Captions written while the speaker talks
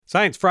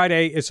Science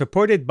Friday is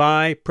supported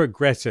by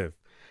Progressive.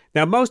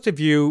 Now, most of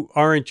you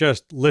aren't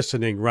just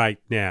listening right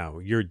now.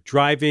 You're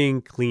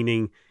driving,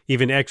 cleaning,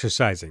 even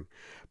exercising.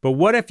 But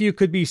what if you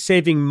could be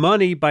saving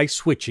money by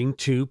switching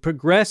to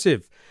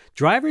Progressive?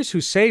 Drivers who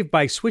save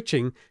by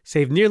switching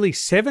save nearly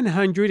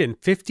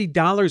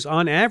 $750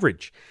 on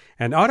average.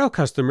 And auto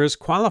customers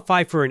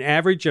qualify for an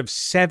average of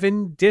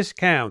 7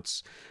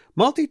 discounts.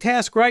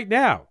 Multitask right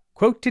now.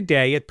 Quote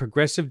today at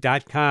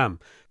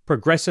Progressive.com.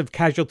 Progressive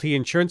Casualty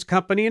Insurance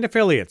Company and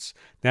Affiliates.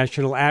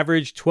 National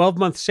average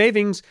 12-month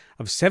savings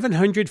of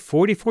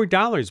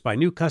 $744 by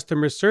new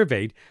customers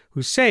surveyed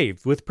who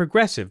saved with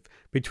Progressive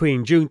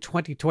between June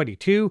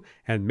 2022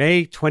 and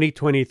May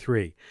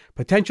 2023.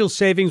 Potential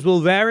savings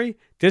will vary.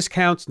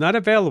 Discounts not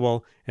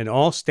available in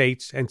all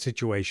states and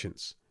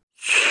situations.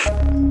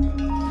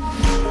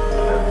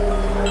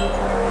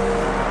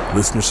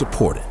 Listener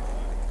supported.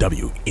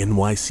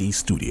 WNYC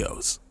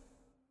Studios.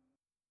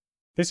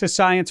 This is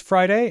Science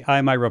Friday.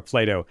 I'm Ira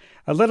Plato.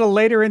 A little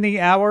later in the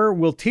hour,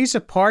 we'll tease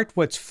apart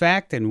what's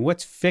fact and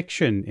what's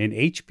fiction in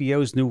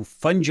HBO's new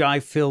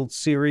fungi-filled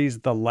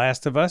series, The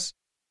Last of Us.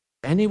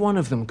 Any one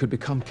of them could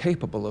become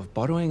capable of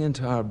burrowing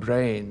into our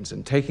brains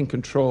and taking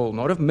control,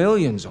 not of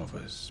millions of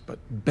us, but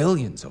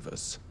billions of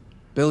us.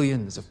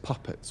 Billions of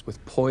puppets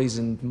with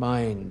poisoned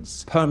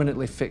minds,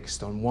 permanently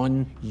fixed on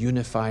one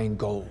unifying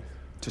goal: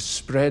 to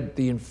spread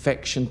the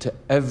infection to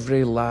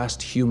every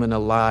last human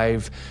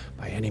alive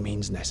by any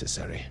means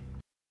necessary.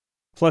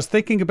 Plus,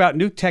 thinking about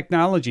new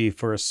technology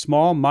for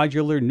small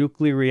modular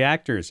nuclear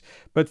reactors.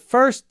 But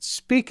first,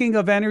 speaking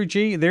of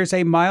energy, there's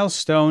a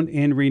milestone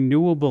in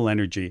renewable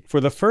energy.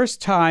 For the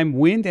first time,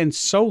 wind and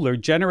solar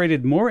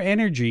generated more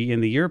energy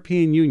in the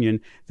European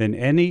Union than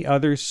any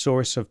other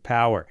source of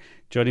power.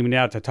 Joining me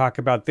now to talk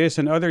about this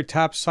and other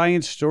top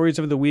science stories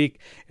of the week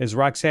is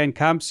Roxanne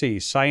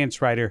Campsi,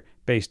 science writer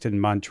based in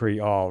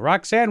Montreal.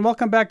 Roxanne,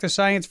 welcome back to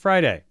Science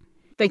Friday.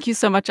 Thank you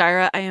so much,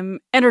 Ira. I am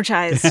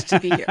energized to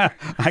be here.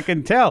 I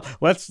can tell.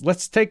 Let's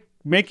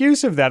make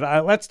use of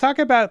that. Let's talk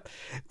about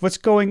what's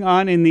going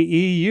on in the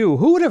EU.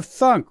 Who would have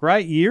thunk,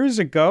 right? Years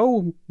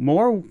ago,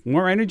 more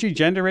energy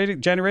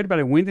generated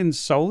by wind and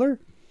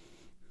solar?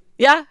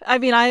 Yeah, I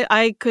mean,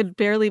 I could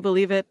barely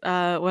believe it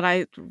when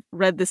I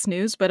read this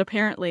news, but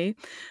apparently,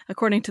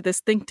 according to this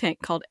think tank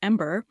called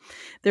Ember,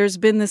 there's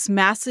been this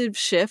massive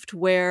shift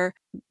where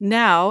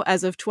now,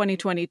 as of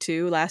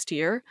 2022, last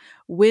year,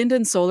 wind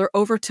and solar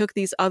overtook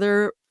these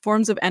other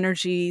forms of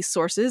energy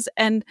sources.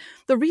 And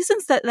the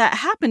reasons that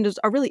happened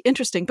are really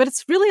interesting, but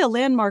it's really a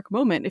landmark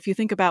moment if you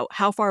think about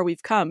how far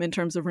we've come in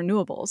terms of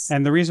renewables.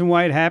 And the reason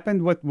why it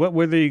happened, what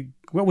was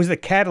the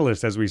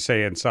catalyst, as we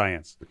say in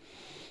science?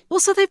 Well,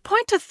 so they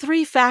point to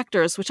 3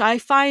 factors, which I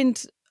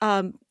find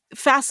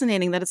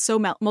fascinating that it's so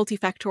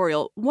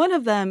multifactorial. One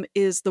of them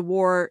is the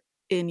war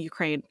in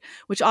Ukraine,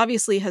 which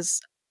obviously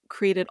has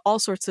created all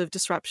sorts of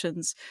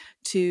disruptions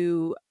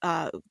to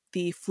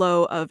the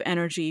flow of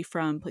energy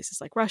from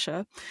places like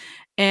Russia.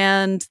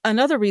 And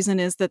another reason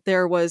is that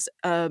there was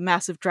a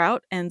massive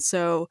drought, and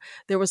so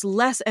there was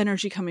less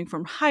energy coming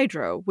from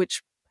hydro,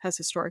 which has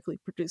historically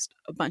produced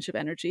a bunch of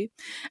energy.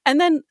 And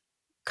then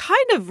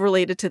kind of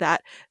related to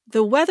that,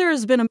 the weather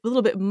has been a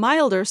little bit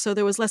milder, so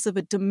there was less of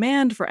a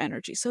demand for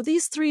energy. So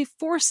these 3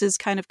 forces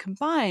kind of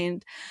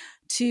combined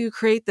to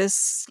create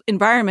this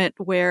environment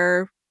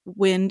where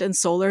wind and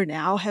solar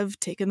now have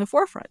taken the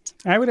forefront.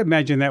 I would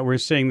imagine that we're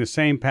seeing the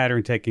same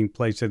pattern taking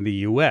place in the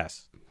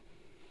U.S.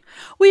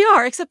 We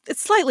are, except it's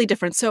slightly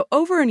different. So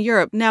over in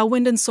Europe, now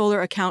wind and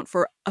solar account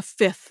for a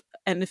fifth.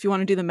 And if you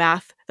want to do the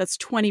math, that's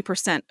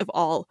 20% of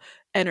all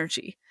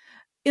energy.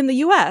 In the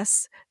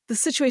U.S., the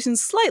situation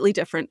is slightly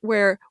different,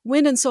 where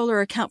wind and solar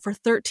account for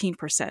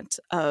 13%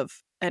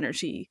 of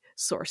energy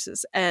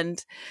sources.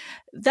 And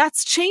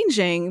that's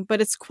changing, but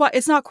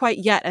it's not quite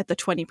yet at the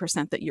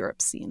 20% that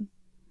Europe's seen.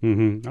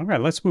 Mm-hmm. All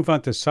right, let's move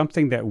on to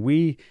something that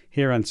we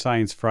here on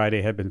Science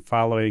Friday have been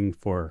following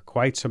for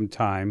quite some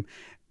time,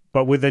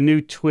 but with a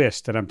new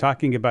twist. And I'm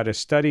talking about a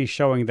study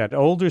showing that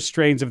older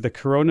strains of the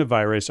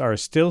coronavirus are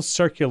still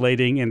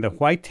circulating in the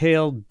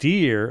white-tailed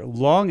deer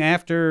long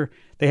after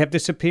they have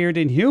disappeared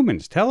in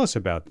humans. Tell us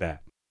about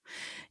that.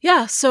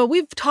 Yeah, so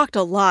we've talked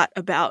a lot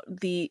about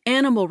the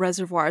animal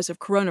reservoirs of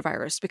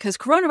coronavirus because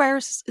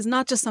coronavirus is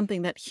not just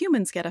something that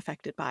humans get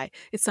affected by.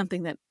 It's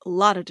something that a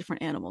lot of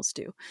different animals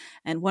do.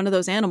 And one of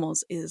those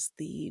animals is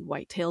the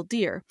white-tailed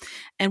deer.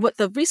 And what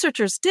the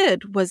researchers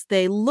did was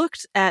they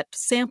looked at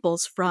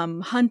samples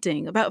from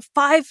hunting, about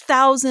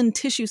 5,000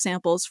 tissue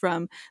samples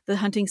from the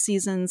hunting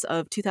seasons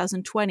of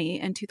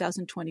 2020 and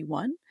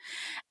 2021.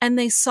 And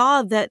they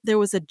saw that there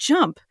was a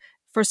jump,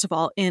 first of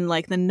all, in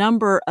like the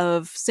number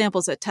of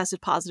samples that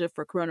tested positive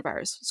for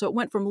coronavirus. So it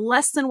went from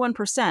less than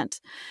 1%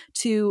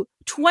 to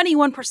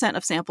 21%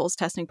 of samples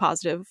testing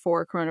positive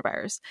for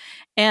coronavirus.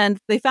 And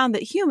they found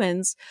that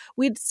humans,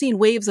 we'd seen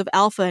waves of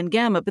alpha and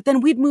gamma, but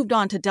then we'd moved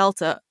on to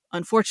delta,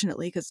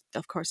 unfortunately, because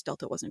of course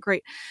delta wasn't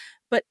great.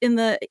 But in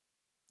the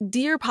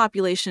deer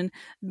population,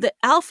 the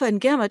alpha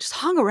and gamma just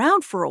hung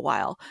around for a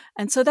while.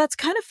 And so that's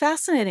kind of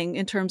fascinating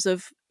in terms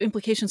of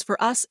implications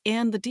for us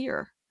and the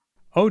deer.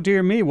 Oh,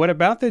 dear me. What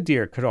about the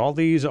deer? Could all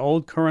these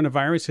old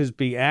coronaviruses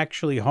be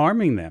actually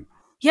harming them?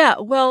 Yeah,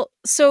 well,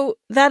 so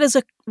that is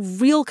a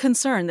real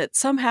concern that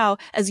somehow,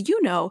 as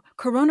you know,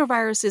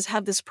 coronaviruses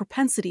have this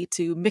propensity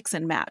to mix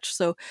and match.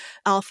 So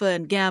alpha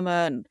and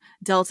gamma and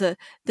delta,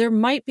 there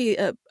might be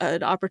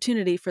an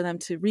opportunity for them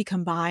to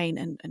recombine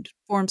and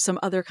form some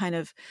other kind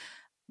of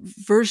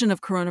version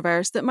of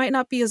coronavirus that might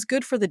not be as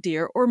good for the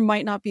deer or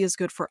might not be as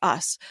good for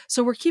us.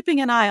 So we're keeping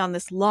an eye on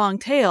this long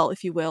tail,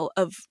 if you will,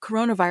 of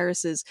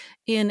coronaviruses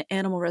in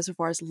animal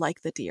reservoirs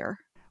like the deer.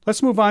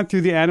 Let's move on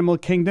through the animal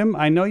kingdom.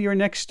 I know your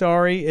next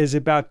story is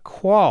about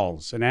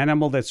quolls, an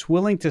animal that's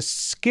willing to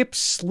skip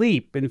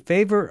sleep in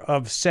favor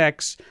of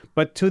sex,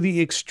 but to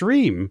the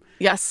extreme.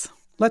 Yes.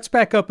 Let's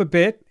back up a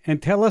bit and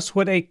tell us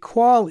what a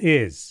quoll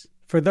is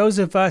for those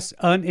of us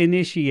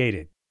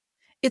uninitiated.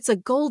 It's a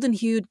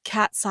golden-hued,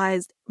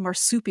 cat-sized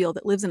marsupial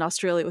that lives in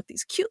Australia with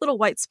these cute little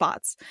white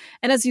spots.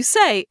 And as you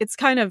say, it's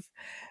kind of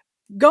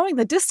going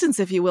the distance,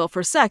 if you will,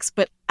 for sex,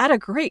 but at a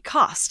great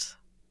cost.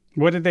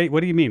 What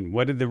do you mean?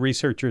 What did the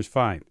researchers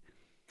find?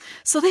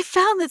 So they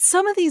found that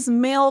some of these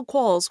male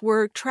quolls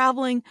were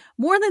traveling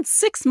more than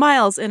 6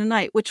 miles in a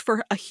night, which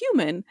for a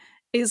human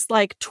is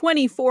like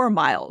 24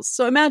 miles.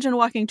 So imagine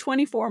walking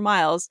 24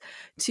 miles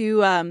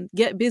to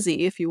get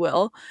busy, if you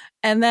will,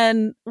 and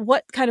then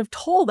what kind of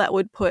toll that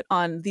would put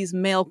on these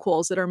male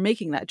quolls that are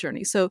making that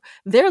journey. So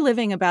they're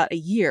living about a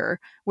year,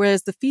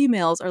 whereas the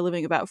females are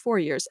living about 4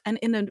 years. And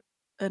in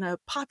a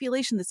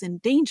population that's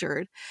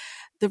endangered,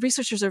 the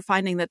researchers are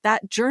finding that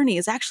that journey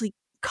is actually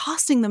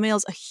costing the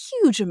males a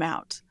huge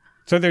amount.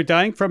 So they're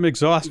dying from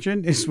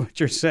exhaustion, is what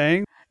you're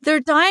saying? They're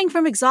dying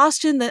from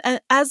exhaustion.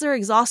 As they're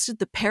exhausted,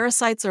 the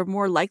parasites are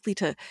more likely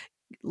to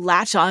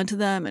latch onto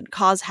them and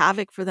cause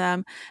havoc for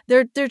them.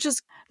 They're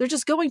just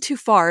going too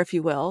far, if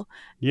you will.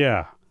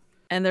 Yeah.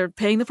 And they're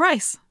paying the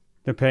price.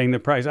 They're paying the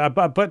price.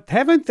 But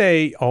haven't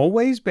they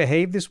always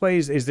behaved this way?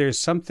 Is there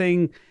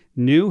something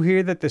new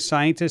here that the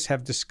scientists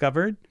have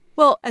discovered?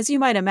 Well, as you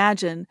might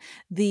imagine,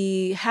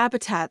 the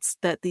habitats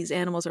that these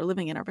animals are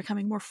living in are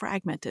becoming more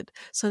fragmented.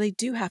 So they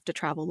do have to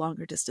travel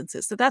longer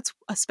distances. So that's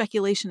a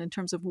speculation in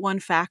terms of one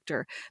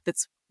factor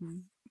that's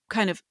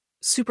kind of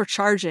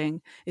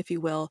supercharging, if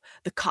you will,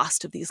 the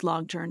cost of these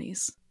long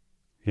journeys.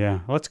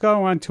 Yeah. Let's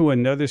go on to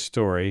another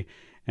story.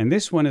 And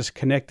this one is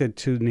connected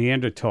to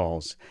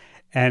Neanderthals.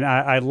 And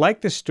I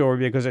like this story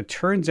because it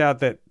turns out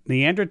that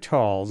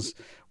Neanderthals,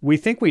 we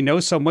think we know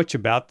so much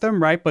about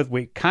them, right? But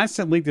we're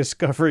constantly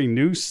discovering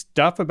new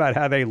stuff about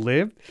how they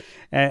lived.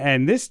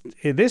 And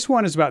this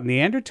one is about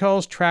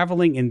Neanderthals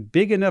traveling in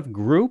big enough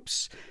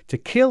groups to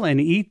kill and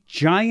eat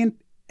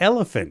giant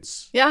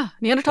elephants. Yeah,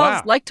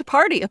 Neanderthals like to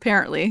party,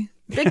 apparently.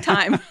 Big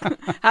time.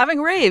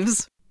 Having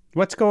raves.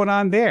 What's going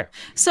on there?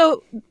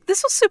 So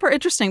this was super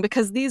interesting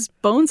because these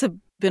bones have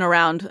been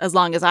around as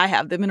long as I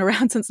have. They've been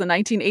around since the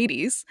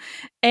 1980s.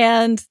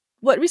 And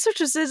what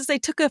researchers did is they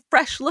took a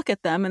fresh look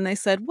at them and they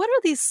said, what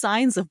are these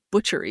signs of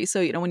butchery?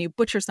 So, when you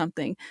butcher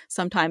something,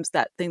 sometimes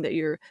that thing that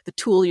the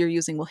tool you're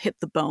using will hit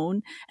the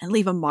bone and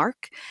leave a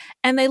mark.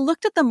 And they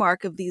looked at the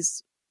mark of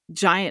these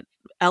giant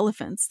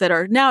elephants that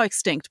are now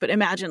extinct, but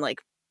imagine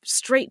like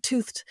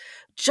straight-toothed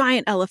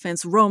giant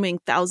elephants roaming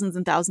thousands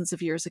and thousands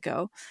of years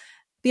ago.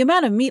 The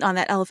amount of meat on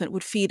that elephant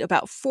would feed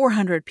about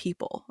 400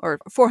 people or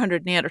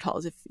 400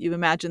 Neanderthals, if you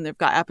imagine they've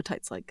got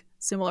appetites like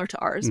similar to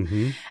ours.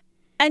 Mm-hmm.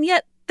 And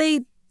yet they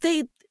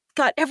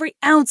got every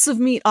ounce of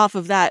meat off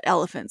of that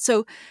elephant.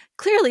 So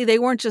clearly they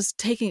weren't just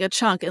taking a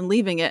chunk and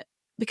leaving it,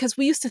 because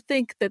we used to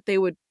think that they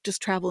would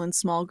just travel in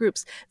small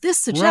groups. This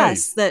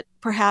suggests that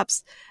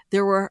perhaps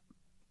there were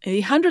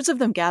maybe hundreds of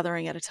them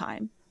gathering at a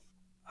time.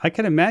 I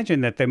can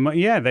imagine that they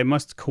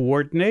must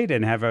coordinate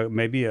and have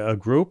maybe a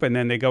group, and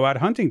then they go out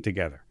hunting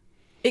together.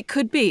 It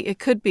could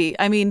be.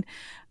 I mean,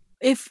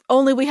 if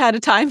only we had a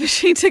time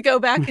machine to go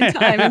back in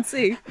time and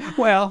see.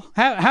 Well,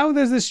 how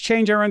does this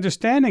change our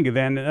understanding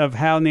then of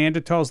how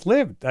Neanderthals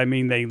lived? I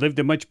mean, they lived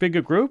in much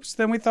bigger groups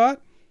than we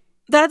thought?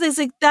 That is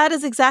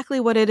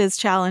exactly what it is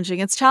challenging.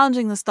 It's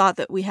challenging this thought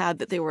that we had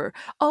that they were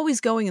always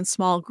going in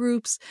small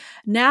groups.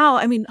 Now,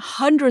 I mean,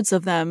 hundreds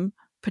of them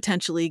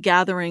potentially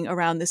gathering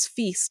around this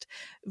feast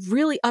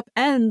really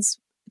upends,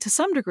 to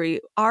some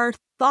degree, our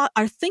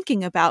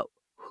thinking about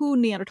who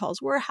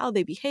Neanderthals were, how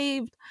they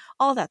behaved,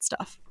 all that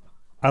stuff.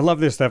 I love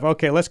this stuff.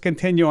 Okay, let's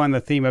continue on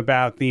the theme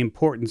about the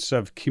importance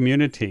of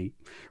community.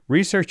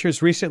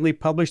 Researchers recently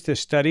published a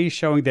study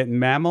showing that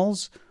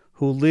mammals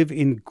who live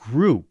in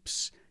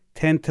groups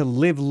tend to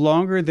live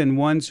longer than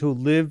ones who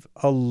live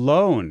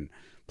alone.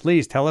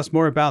 Please tell us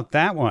more about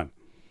that one.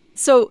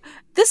 So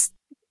this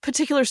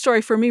particular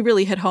story for me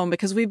really hit home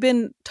because we've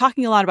been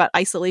talking a lot about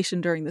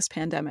isolation during this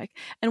pandemic.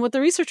 And what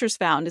the researchers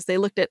found is they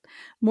looked at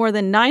more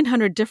than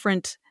 900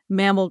 different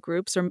mammal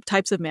groups or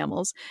types of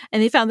mammals.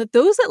 And they found that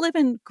those that live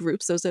in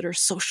groups, those that are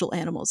social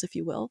animals, if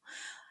you will,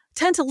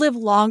 tend to live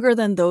longer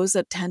than those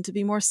that tend to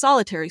be more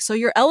solitary. So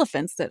your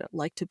elephants that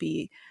like to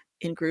be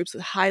in groups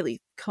with highly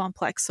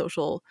complex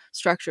social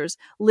structures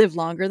live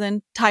longer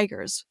than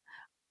tigers.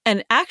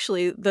 And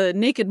actually, the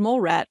naked mole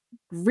rat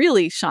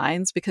really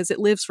shines because it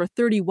lives for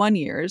 31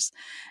 years.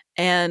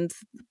 And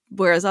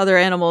whereas other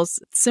animals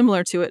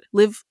similar to it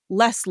live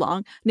less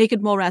long,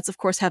 naked mole rats, of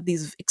course, have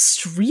these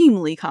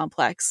extremely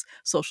complex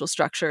social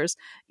structures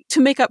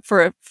to make up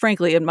for,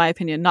 frankly, in my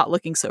opinion, not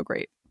looking so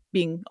great,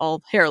 being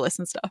all hairless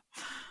and stuff.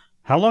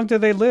 How long do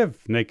they live,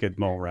 naked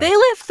mole rats? They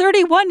live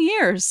 31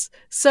 years.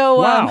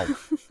 So wow.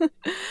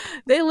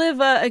 They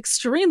live an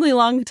extremely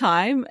long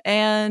time.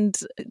 And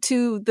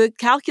to the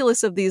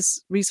calculus of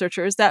these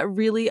researchers, that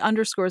really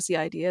underscores the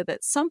idea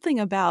that something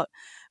about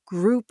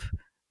group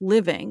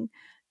living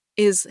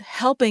is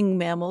helping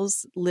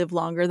mammals live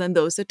longer than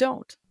those that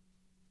don't.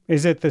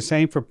 Is it the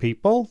same for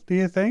people, do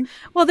you think?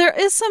 Well, there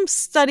is some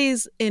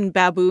studies in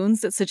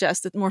baboons that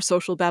suggest that more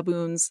social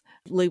baboons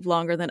live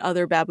longer than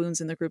other baboons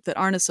in the group that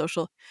aren't as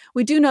social.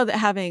 We do know that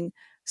having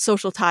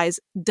social ties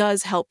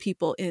does help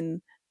people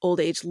in old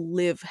age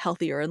live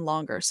healthier and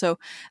longer. So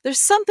there's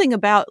something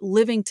about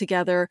living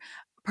together.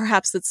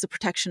 Perhaps it's the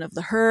protection of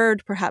the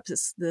herd. Perhaps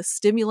it's the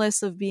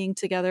stimulus of being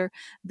together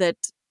that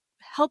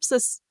helps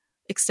us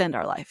extend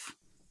our life.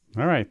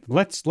 All right.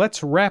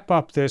 Let's wrap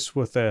up this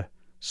with a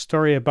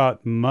story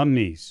about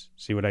mummies.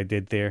 See what I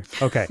did there?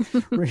 Okay.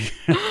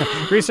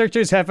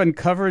 Researchers have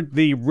uncovered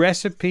the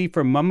recipe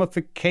for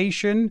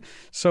mummification.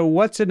 So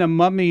what's in a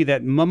mummy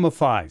that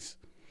mummifies?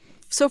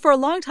 So for a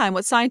long time,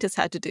 what scientists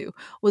had to do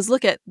was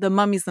look at the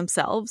mummies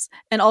themselves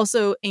and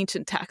also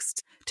ancient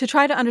texts to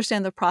try to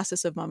understand the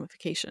process of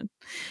mummification.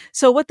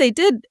 So what they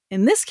did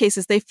in this case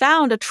is they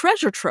found a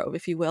treasure trove,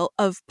 if you will,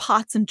 of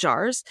pots and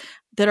jars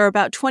that are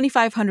about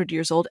 2,500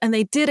 years old. And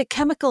they did a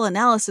chemical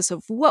analysis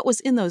of what was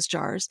in those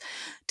jars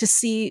to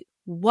see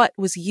what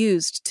was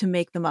used to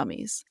make the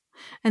mummies.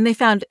 And they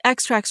found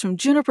extracts from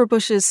juniper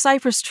bushes,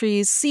 cypress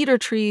trees, cedar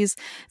trees,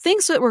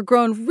 things that were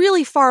grown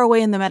really far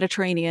away in the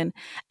Mediterranean.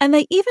 And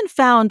they even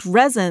found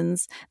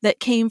resins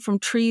that came from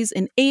trees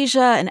in Asia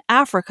and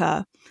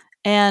Africa,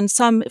 and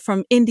some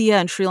from India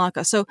and Sri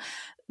Lanka. So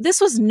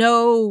this was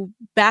no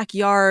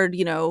backyard,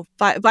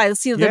 by the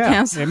seat of their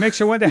pants. It makes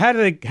you wonder how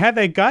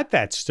they got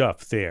that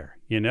stuff there,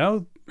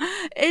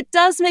 It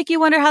does make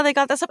you wonder how they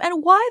got that stuff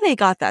and why they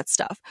got that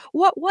stuff.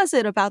 What was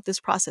it about this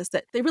process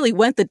that they really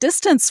went the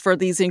distance for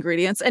these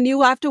ingredients? And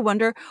you have to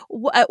wonder,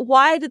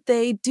 why did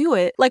they do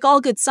it? Like all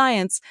good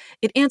science,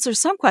 it answers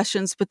some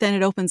questions, but then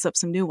it opens up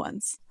some new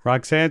ones.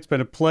 Roxanne, it's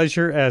been a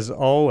pleasure as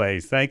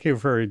always. Thank you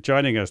for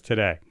joining us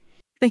today.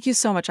 Thank you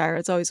so much, Ira.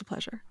 It's always a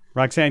pleasure.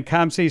 Roxanne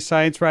Comsey,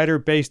 science writer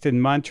based in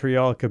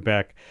Montreal,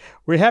 Quebec.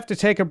 We have to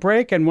take a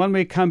break, and when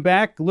we come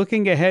back,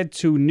 looking ahead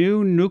to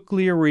new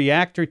nuclear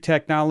reactor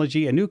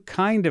technology, a new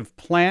kind of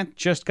plant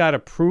just got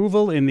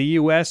approval in the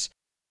U.S.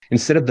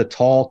 Instead of the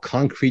tall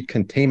concrete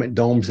containment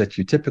domes that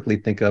you typically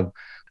think of,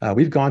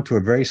 we've gone to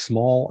a very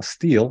small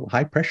steel,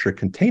 high-pressure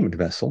containment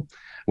vessel,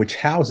 which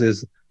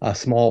houses a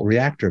small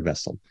reactor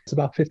vessel. It's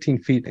about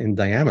 15 feet in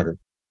diameter.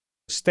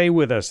 Stay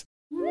with us.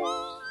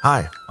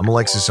 Hi, I'm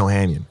Alexis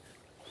Ohanian.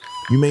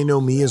 You may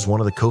know me as one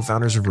of the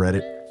co-founders of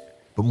Reddit,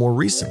 but more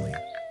recently,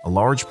 a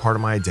large part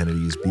of my identity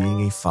is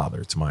being a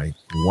father to my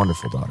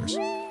wonderful daughters.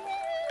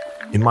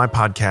 In my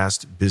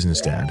podcast, Business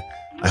Dad,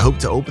 I hope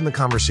to open the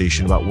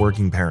conversation about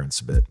working parents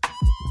a bit.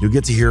 You'll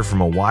get to hear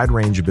from a wide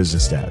range of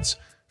business dads,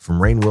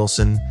 from Rainn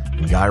Wilson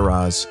and Guy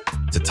Raz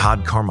to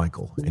Todd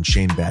Carmichael and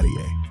Shane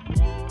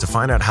Battier, to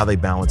find out how they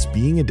balance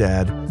being a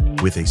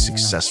dad with a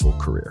successful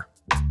career.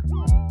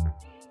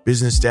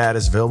 Business Dad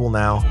is available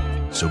now,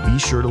 so be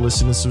sure to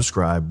listen and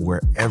subscribe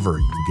wherever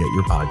you get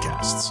your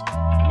podcasts.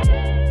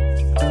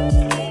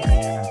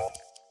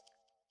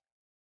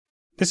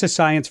 This is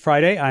Science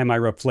Friday. I'm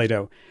Ira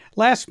Flato.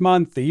 Last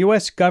month, the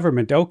U.S.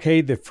 government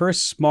okayed the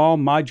first small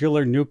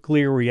modular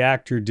nuclear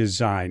reactor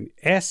design,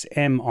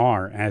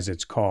 SMR as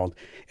it's called.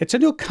 It's a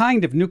new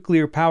kind of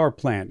nuclear power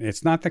plant.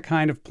 It's not the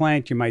kind of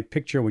plant you might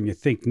picture when you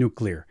think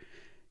nuclear.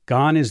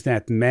 Gone is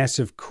that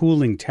massive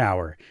cooling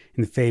tower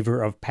in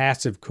favor of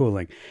passive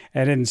cooling.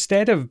 And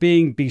instead of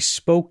being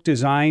bespoke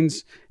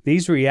designs,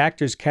 these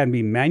reactors can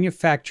be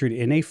manufactured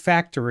in a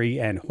factory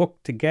and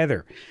hooked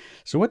together.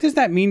 So what does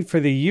that mean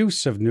for the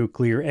use of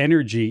nuclear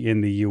energy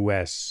in the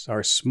U.S.?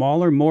 Are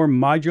smaller, more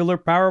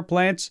modular power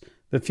plants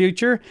the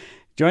future?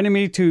 Joining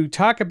me to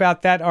talk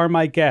about that are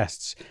my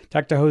guests.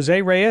 Dr.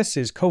 Jose Reyes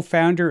is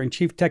co-founder and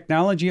chief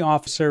technology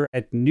officer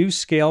at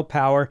NuScale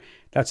Power.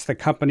 That's the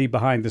company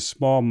behind the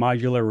small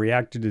modular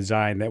reactor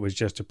design that was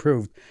just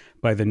approved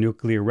by the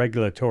Nuclear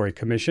Regulatory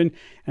Commission.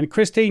 And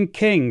Christine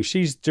King,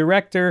 she's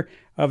director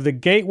of the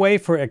Gateway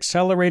for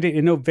Accelerated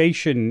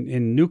Innovation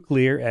in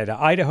Nuclear at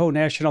Idaho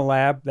National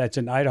Lab. That's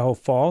in Idaho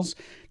Falls.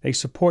 They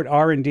support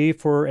R&D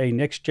for a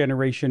next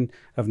generation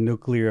of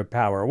nuclear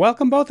power.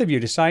 Welcome, both of you,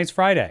 to Science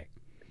Friday.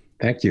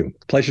 Thank you.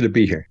 Pleasure to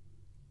be here.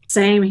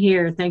 Same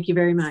here. Thank you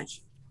very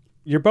much.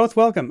 You're both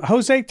welcome.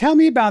 Jose, tell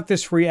me about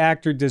this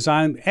reactor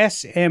design,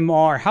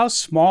 SMR. How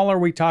small are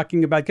we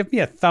talking about? Give me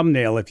a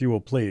thumbnail, if you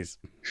will, please.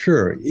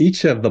 Sure.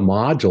 Each of the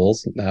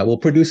modules will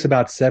produce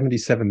about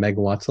 77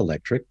 megawatts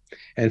electric.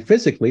 And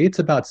physically, it's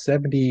about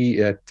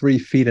 73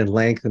 feet in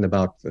length and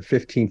about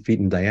 15 feet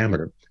in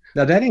diameter.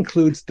 Now, that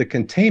includes the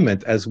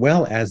containment as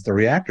well as the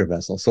reactor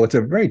vessel. So it's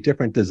a very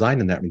different design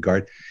in that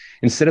regard.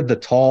 Instead of the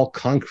tall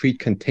concrete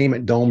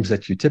containment domes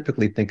that you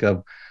typically think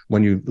of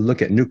when you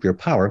look at nuclear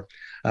power,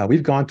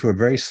 we've gone to a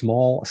very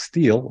small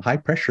steel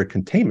high-pressure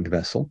containment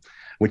vessel,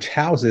 which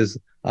houses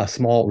a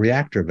small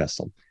reactor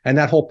vessel. And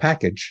that whole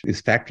package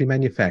is factory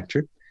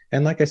manufactured.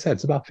 And like I said,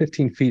 it's about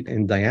 15 feet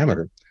in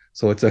diameter.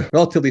 So it's a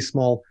relatively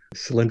small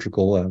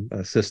cylindrical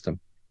system.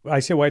 I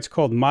see why it's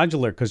called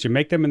modular, because you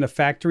make them in the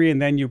factory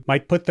and then you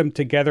might put them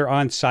together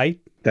on site.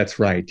 That's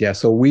right. Yeah.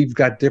 So we've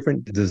got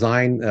different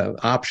design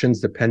options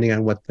depending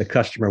on what the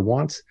customer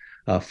wants.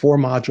 A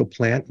 4-module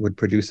plant would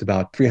produce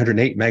about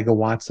 308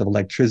 megawatts of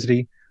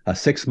electricity. A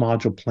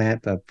 6-module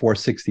plant,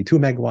 462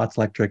 megawatts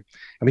electric.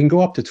 And we can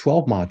go up to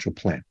 12-module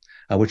plant,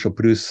 which will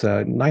produce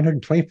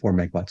 924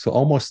 megawatts. So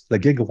almost the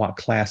gigawatt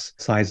class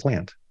size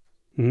plant.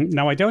 Mm-hmm.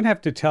 Now, I don't have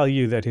to tell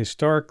you that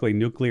historically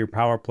nuclear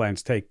power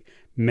plants take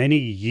many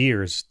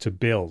years to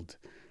build.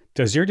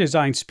 Does your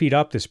design speed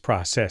up this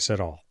process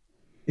at all?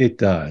 It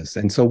does.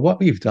 And so what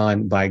we've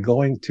done by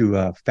going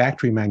to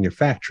factory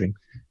manufacturing,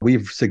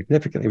 we've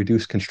significantly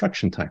reduced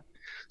construction time.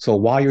 So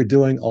while you're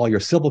doing all your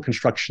civil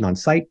construction on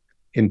site,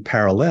 in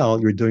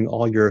parallel, you're doing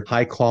all your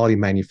high quality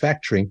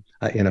manufacturing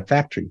in a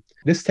factory.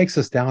 This takes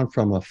us down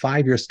from a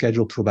 5-year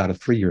schedule to about a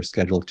 3-year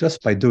schedule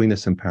just by doing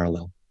this in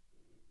parallel.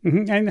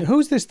 Mm-hmm. And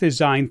who's this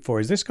designed for?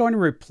 Is this going to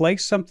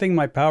replace something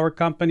my power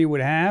company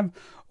would have,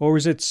 or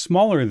is it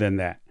smaller than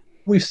that?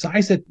 We've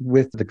sized it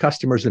with the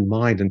customers in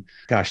mind. And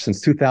gosh, since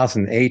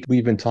 2008,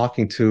 we've been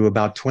talking to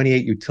about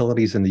 28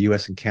 utilities in the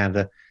US and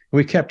Canada. And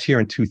we kept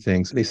hearing two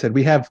things. They said,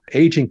 we have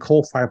aging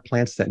coal-fired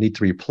plants that need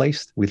to be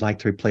replaced. We'd like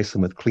to replace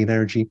them with clean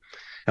energy.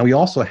 And we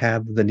also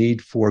have the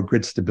need for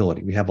grid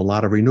stability. We have a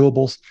lot of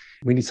renewables.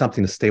 We need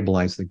something to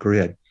stabilize the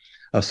grid.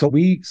 So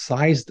we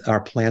sized our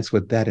plants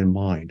with that in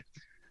mind.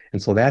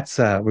 And so that's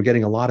we're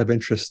getting a lot of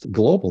interest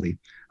globally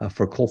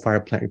for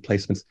coal-fired plant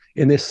replacements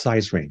in this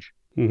size range.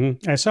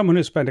 Mm-hmm. As someone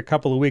who spent a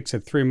couple of weeks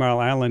at 3 Mile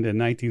Island in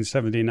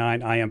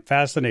 1979, I am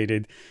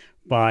fascinated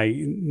by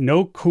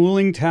no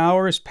cooling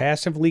towers,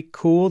 passively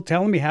cooled.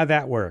 Tell me how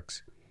that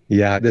works.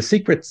 Yeah, the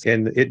secret's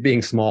in it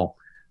being small.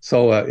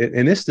 So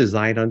in this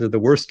design, under the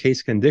worst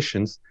case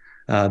conditions,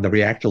 the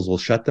reactors will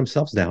shut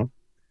themselves down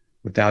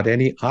without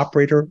any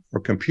operator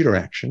or computer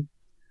action,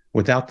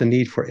 without the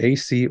need for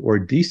AC or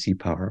DC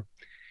power,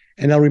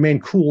 and they'll remain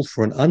cooled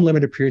for an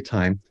unlimited period of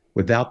time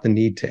without the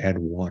need to add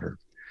water.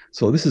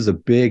 So this is a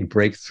big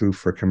breakthrough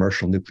for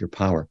commercial nuclear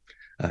power.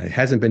 It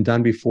hasn't been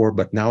done before,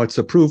 but now it's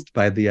approved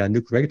by the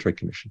Nuclear Regulatory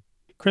Commission.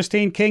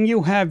 Christine King,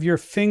 you have your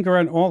finger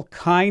on all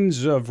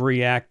kinds of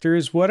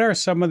reactors. What are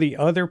some of the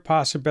other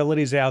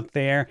possibilities out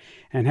there,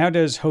 and how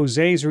does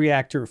Jose's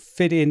reactor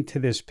fit into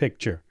this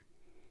picture?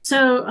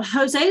 So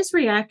Jose's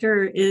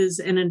reactor is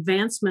an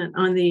advancement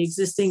on the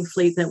existing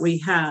fleet that we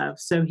have.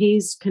 So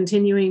he's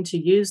continuing to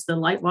use the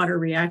light water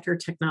reactor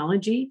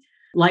technology,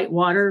 light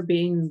water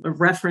being a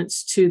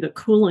reference to the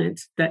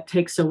coolant that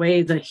takes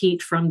away the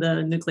heat from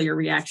the nuclear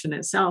reaction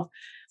itself.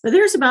 But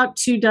there's about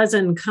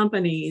 24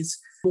 companies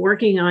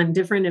working on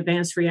different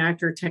advanced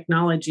reactor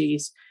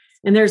technologies.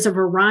 And there's a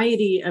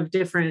variety of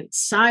different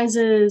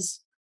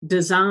sizes,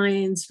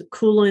 designs,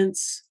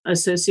 coolants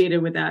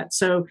associated with that.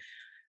 So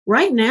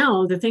right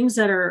now, the things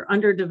that are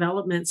under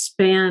development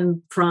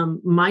span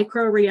from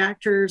micro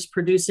reactors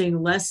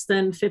producing less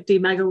than 50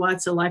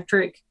 megawatts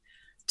electric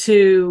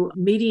to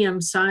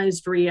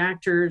medium-sized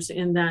reactors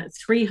in that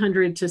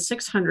 300 to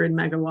 600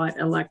 megawatt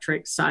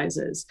electric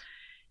sizes.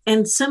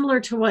 And similar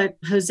to what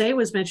Jose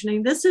was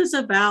mentioning, this is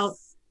about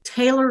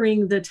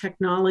tailoring the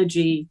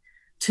technology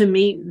to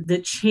meet the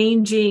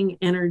changing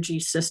energy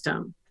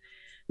system.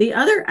 The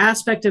other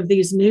aspect of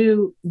these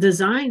new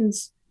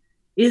designs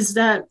is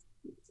that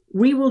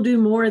we will do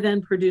more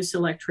than produce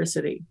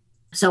electricity.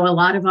 So a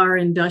lot of our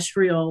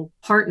industrial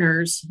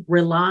partners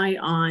rely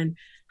on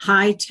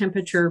high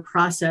temperature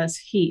process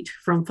heat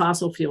from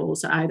fossil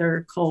fuels,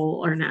 either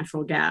coal or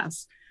natural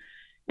gas.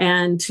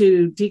 And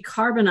to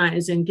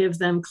decarbonize and give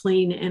them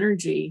clean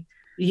energy,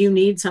 you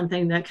need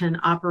something that can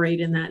operate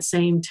in that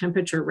same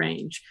temperature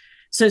range.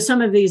 So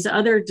some of these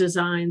other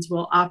designs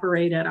will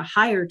operate at a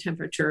higher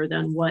temperature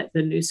than what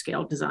the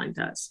NuScale design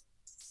does.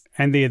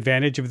 And the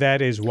advantage of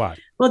that is what?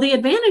 Well, the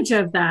advantage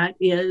of that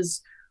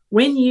is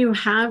when you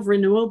have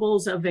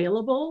renewables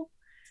available,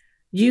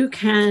 you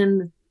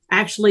can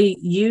actually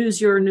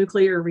use your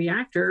nuclear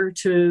reactor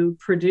to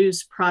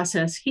produce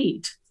process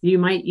heat. You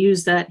might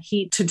use that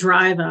heat to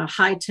drive a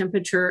high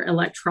temperature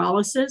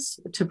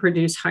electrolysis to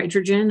produce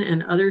hydrogen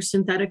and other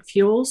synthetic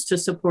fuels to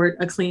support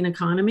a clean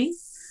economy.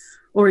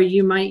 Or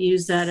you might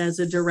use that as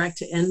a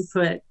direct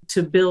input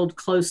to build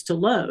close to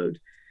load.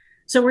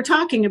 So we're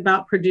talking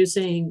about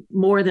producing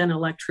more than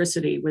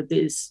electricity with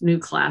this new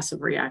class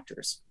of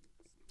reactors.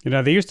 You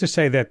know, they used to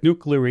say that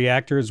nuclear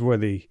reactors were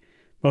the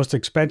most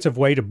expensive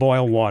way to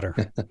boil water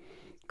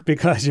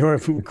because you're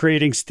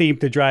creating steam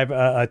to drive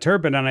a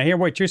turbine. And I hear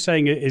what you're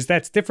saying is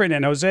that's different.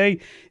 And Jose,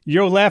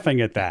 you're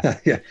laughing at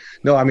that. Yeah.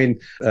 No, I mean,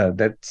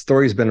 that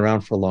story's been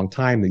around for a long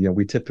time. You know,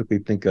 we typically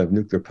think of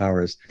nuclear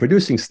power as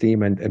producing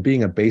steam and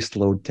being a base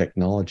load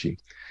technology.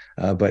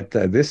 But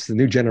this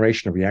new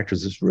generation of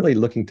reactors is really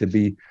looking to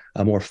be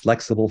more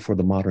flexible for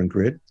the modern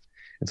grid.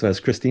 And so,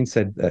 as Christine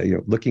said,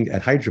 looking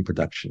at hydrogen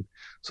production.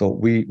 So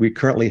we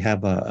currently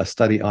have a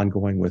study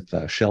ongoing with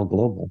Shell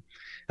Global,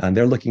 and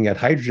they're looking at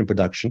hydrogen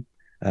production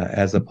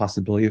as a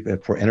possibility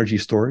for energy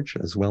storage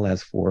as well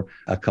as for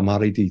a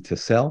commodity to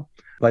sell.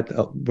 But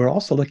we're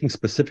also looking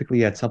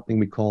specifically at something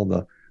we call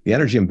the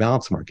energy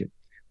imbalance market.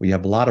 We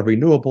have a lot of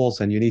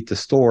renewables, and you need to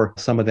store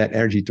some of that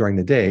energy during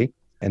the day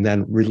and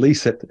then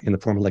release it in the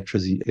form of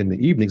electricity in the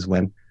evenings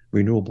when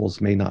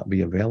renewables may not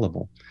be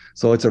available.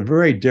 So it's a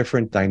very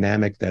different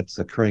dynamic that's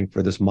occurring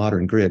for this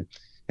modern grid.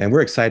 And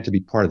we're excited to be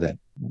part of that.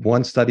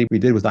 One study we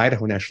did with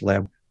Idaho National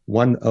Lab,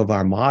 one of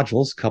our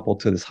modules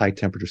coupled to this high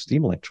temperature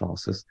steam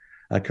electrolysis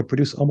could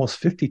produce almost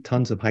 50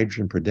 tons of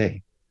hydrogen per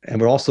day. And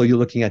we're also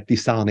looking at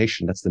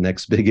desalination. That's the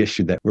next big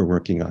issue that we're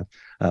working on.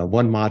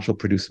 One module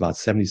produced about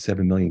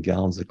 77 million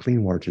gallons of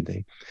clean water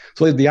today.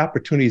 So the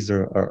opportunities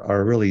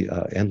are really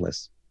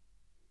endless.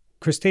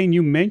 Christine,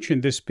 you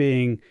mentioned this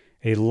being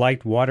a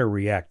light water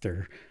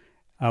reactor.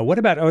 What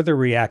about other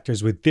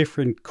reactors with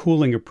different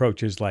cooling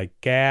approaches like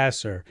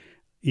gas or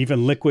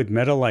even liquid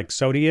metal like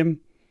sodium?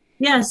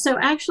 Yeah, so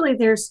actually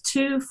there's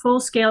 2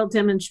 full-scale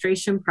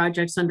demonstration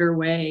projects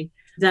underway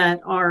that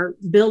are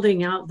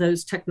building out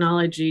those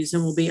technologies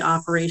and will be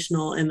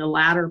operational in the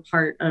latter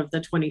part of the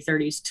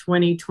 2030s,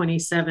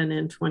 2027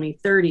 and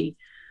 2030.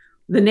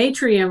 The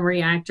Natrium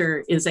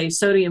reactor is a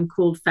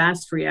sodium-cooled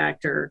fast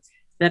reactor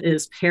that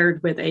is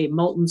paired with a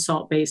molten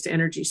salt-based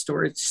energy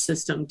storage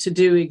system to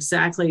do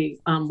exactly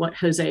what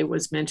Jose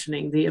was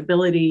mentioning, the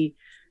ability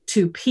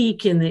to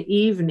peak in the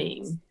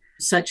evening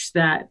such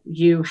that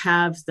you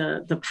have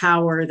the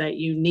power that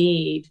you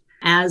need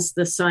as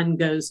the sun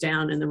goes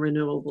down and the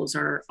renewables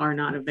are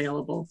not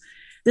available.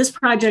 This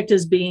project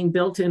is being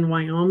built in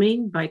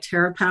Wyoming by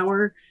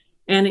TerraPower,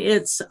 and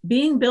it's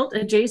being built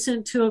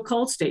adjacent to a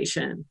coal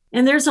station.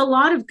 And there's a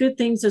lot of good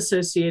things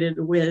associated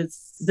with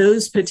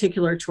those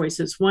particular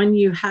choices. One,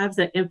 you have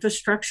the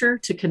infrastructure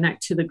to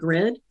connect to the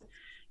grid.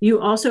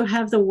 You also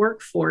have the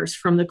workforce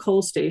from the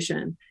coal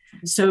station.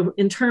 So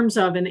in terms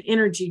of an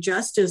energy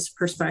justice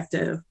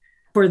perspective,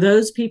 for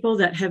those people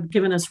that have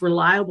given us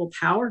reliable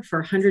power for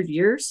 100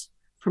 years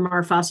from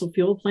our fossil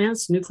fuel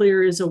plants,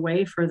 nuclear is a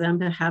way for them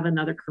to have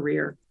another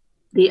career.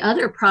 The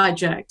other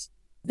project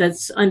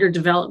that's under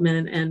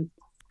development and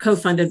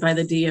co-funded by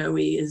the DOE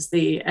is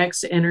the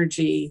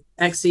X-Energy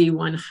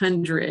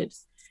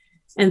XE100.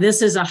 And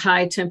this is a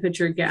high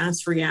temperature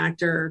gas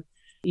reactor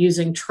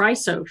using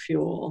TRISO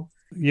fuel.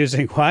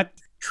 Using what?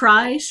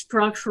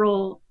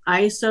 Tristructural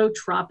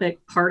isotropic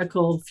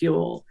particle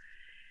fuel.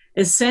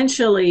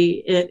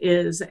 Essentially, it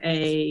is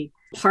a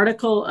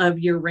particle of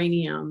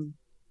uranium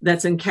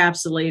that's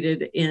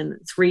encapsulated in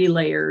 3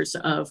 layers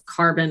of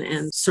carbon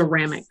and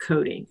ceramic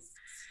coating.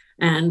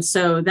 And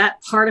so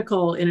that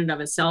particle in and of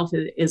itself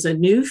is a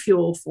new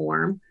fuel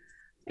form,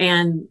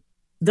 and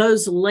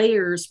those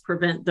layers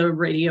prevent the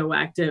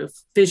radioactive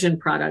fission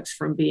products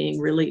from being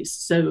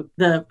released. So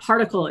the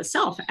particle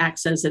itself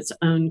acts as its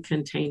own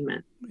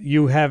containment.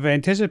 You have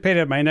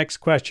anticipated my next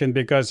question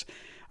because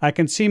I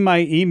can see my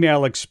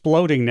email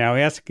exploding now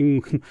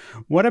asking,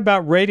 what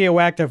about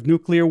radioactive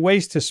nuclear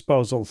waste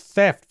disposal,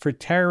 theft for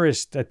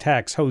terrorist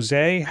attacks?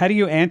 Jose, how do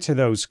you answer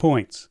those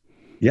points?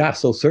 Yeah,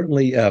 so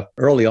certainly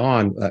early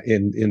on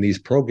in these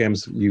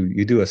programs,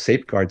 you do a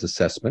safeguards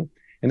assessment.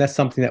 And that's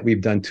something that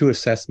we've done 2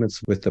 assessments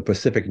with the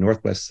Pacific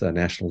Northwest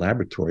National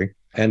Laboratory.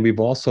 And we've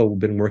also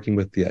been working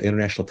with the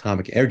International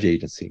Atomic Energy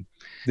Agency.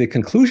 The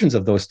conclusions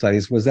of those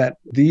studies was that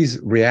these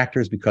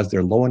reactors, because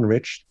they're low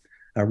enriched,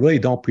 really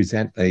don't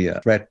present a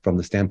threat from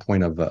the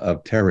standpoint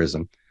of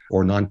terrorism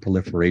or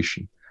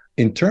non-proliferation.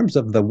 In terms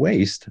of the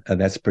waste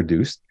that's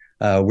produced,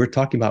 we're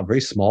talking about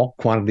very small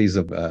quantities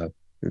of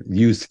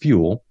used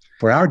fuel.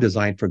 For our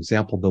design, for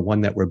example, the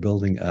one that we're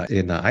building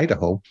in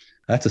Idaho,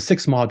 that's a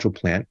 6-module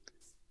plant.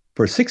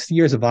 For 60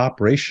 years of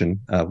operation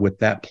with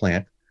that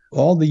plant,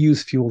 all the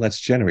used fuel that's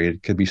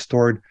generated could be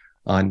stored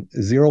on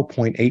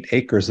 0.8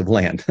 acres of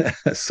land.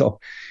 So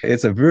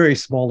it's a very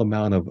small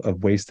amount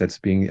of waste that's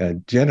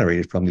being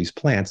generated from these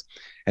plants.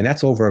 And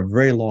that's over a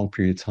very long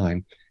period of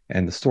time.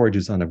 And the storage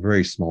is on a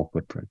very small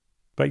footprint.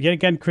 But yet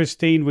again,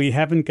 Christine, we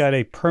haven't got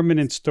a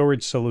permanent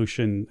storage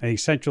solution, a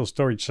central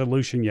storage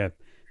solution yet,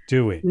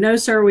 do we? No,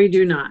 sir, we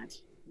do not.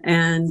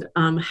 And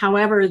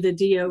however, the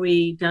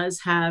DOE does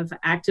have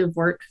active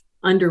work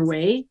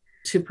underway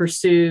to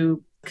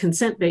pursue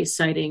consent-based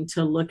siting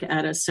to look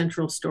at a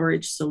central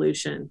storage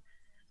solution.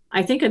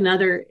 I think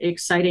another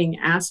exciting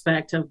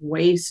aspect of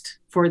waste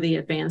for the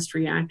advanced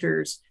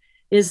reactors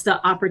is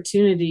the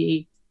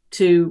opportunity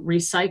to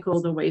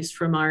recycle the waste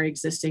from our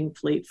existing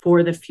fleet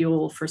for the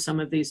fuel for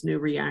some of these new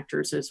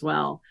reactors as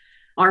well.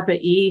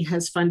 ARPA-E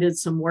has funded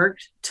some work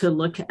to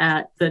look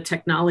at the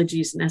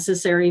technologies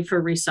necessary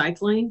for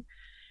recycling,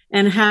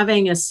 and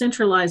having a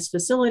centralized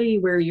facility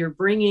where you're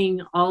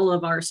bringing all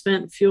of our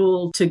spent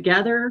fuel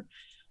together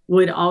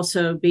would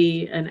also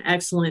be an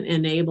excellent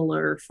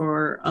enabler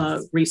for a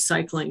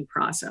recycling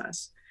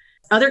process.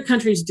 Other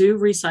countries do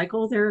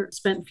recycle their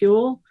spent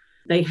fuel,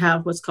 They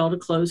have what's called a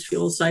closed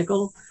fuel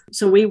cycle.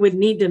 So we would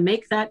need to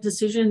make that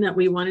decision that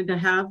we wanted to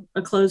have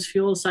a closed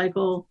fuel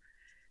cycle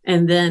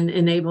and then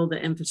enable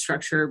the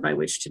infrastructure by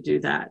which to do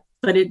that.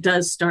 But it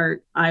does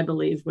start, I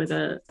believe, with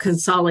a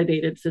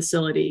consolidated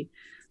facility.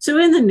 So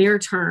in the near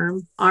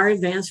term, our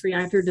advanced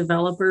reactor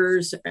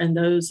developers and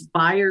those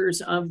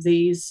buyers of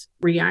these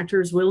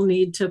reactors will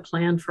need to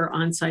plan for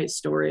on-site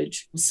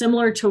storage,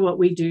 similar to what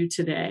we do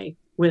today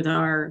with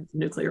our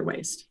nuclear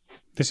waste.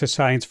 This is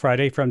Science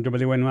Friday from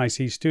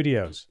WNYC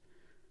Studios.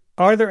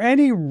 Are there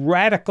any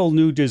radical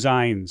new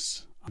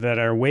designs that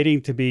are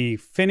waiting to be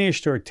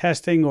finished or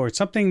testing, or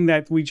something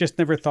that we just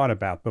never thought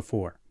about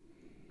before?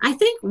 I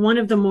think one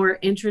of the more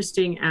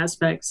interesting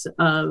aspects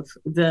of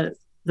the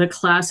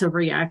class of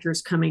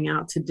reactors coming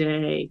out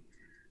today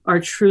are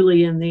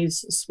truly in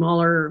these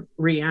smaller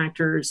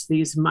reactors,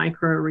 these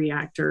micro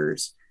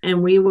reactors,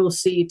 and we will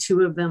see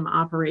 2 of them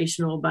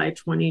operational by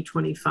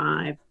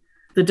 2025.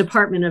 The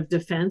Department of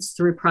Defense,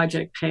 through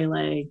Project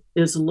Pele,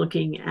 is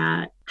looking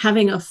at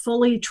having a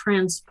fully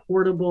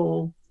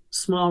transportable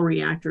small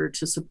reactor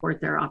to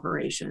support their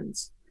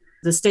operations.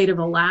 The state of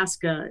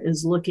Alaska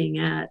is looking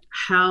at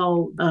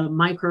how a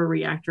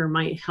microreactor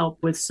might help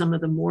with some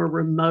of the more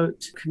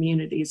remote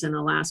communities in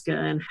Alaska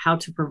and how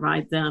to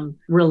provide them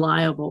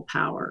reliable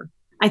power.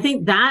 I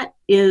think that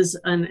is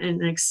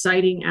an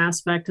exciting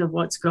aspect of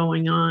what's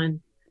going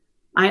on.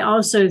 I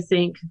also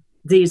think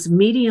these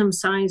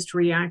medium-sized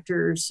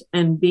reactors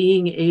and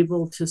being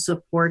able to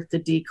support the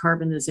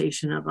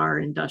decarbonization of our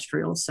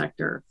industrial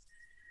sector.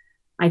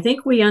 I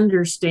think we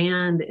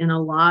understand in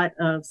a lot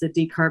of the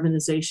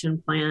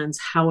decarbonization plans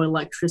how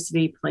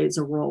electricity plays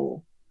a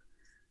role.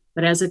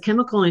 But as a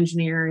chemical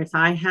engineer, if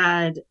I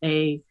had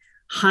a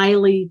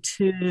highly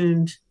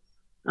tuned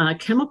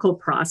chemical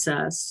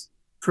process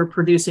for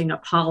producing a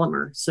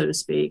polymer, so to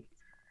speak,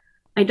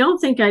 I don't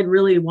think I'd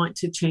really want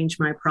to change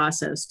my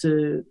process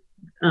to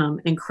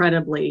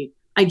incredibly.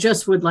 I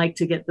just would like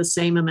to get the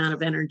same amount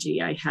of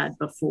energy I had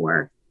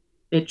before,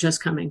 it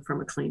just coming from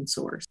a clean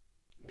source.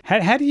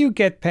 How do you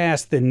get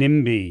past the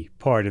NIMBY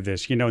part of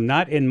this?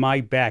 Not in my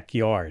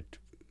backyard.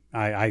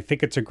 I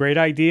think it's a great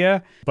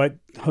idea, but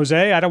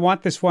Jose, I don't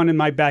want this one in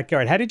my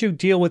backyard. How did you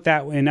deal with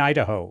that in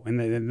Idaho in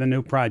the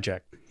new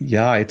project?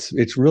 Yeah,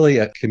 it's really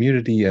a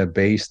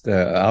community-based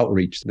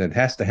outreach that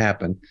has to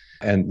happen.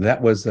 And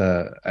that was,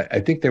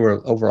 I think there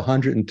were over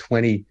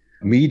 120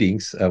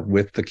 meetings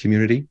with the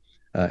community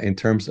in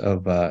terms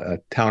of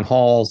town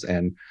halls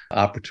and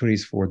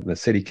opportunities for the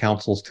city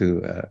councils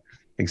to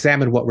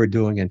examine what we're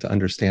doing and to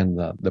understand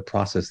the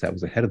process that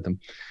was ahead of them.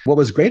 What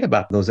was great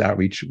about those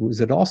outreach was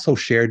it also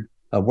shared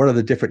what are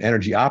the different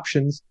energy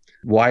options?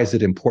 Why is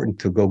it important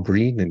to go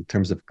green in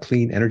terms of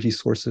clean energy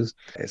sources?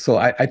 So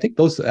I think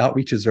those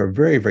outreaches are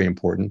very, very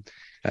important.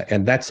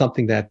 And that's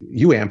something that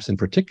UAMPS in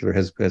particular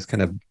has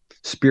kind of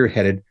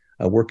spearheaded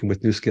working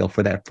with NuScale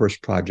for that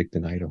first project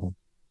in Idaho.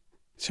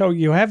 So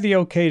you have the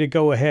okay to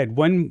go ahead.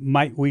 When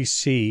might we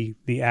see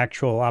the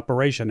actual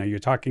operation? Are you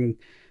talking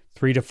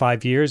 3 to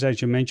 5 years,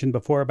 as you mentioned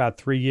before, about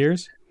 3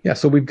 years? Yeah,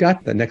 so we've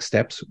got the next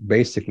steps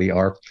basically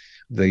are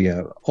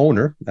the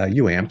owner,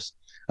 UAMPS,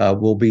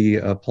 will be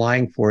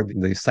applying for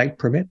the site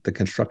permit, the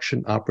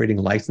construction operating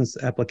license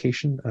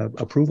application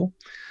approval.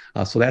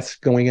 So that's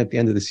going at the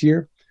end of this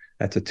year.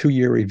 That's a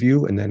 2-year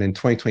review. And then in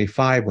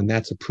 2025, when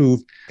that's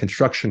approved,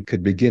 construction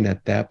could begin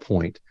at that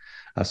point.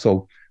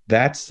 So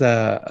that's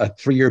a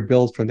 3-year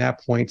build from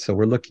that point. So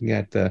we're looking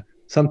at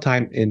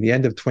sometime in the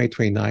end of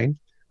 2029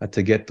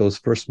 to get those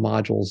first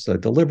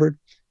modules delivered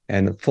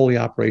and fully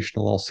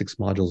operational, all 6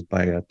 modules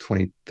by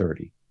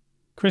 2030.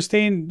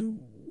 Christine,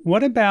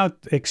 what about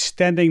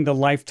extending the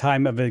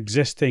lifetime of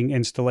existing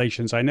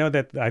installations? I know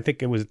that I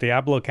think it was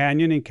Diablo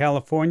Canyon in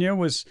California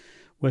was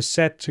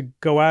set to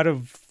go out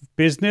of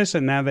business,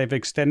 and now they've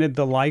extended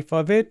the life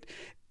of it.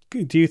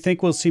 Do you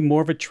think we'll see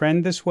more of a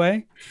trend this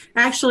way?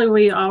 Actually,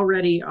 we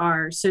already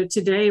are. So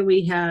today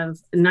we have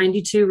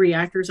 92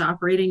 reactors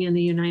operating in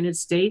the United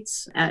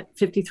States at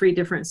 53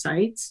 different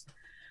sites.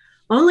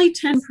 Only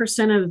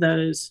 10% of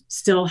those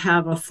still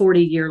have a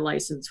 40-year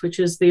license, which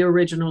is the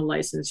original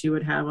license you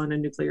would have on a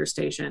nuclear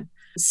station.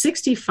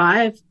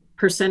 65%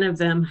 of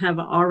them have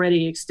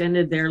already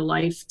extended their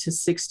life to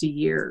 60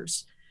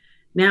 years.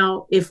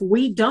 Now, if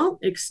we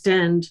don't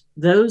extend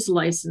those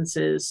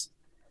licenses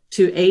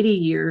to 80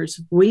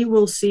 years, we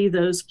will see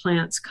those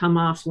plants come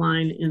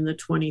offline in the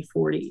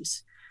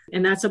 2040s.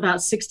 And that's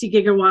about 60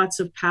 gigawatts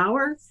of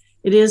power.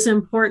 It is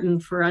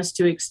important for us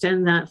to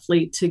extend that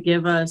fleet to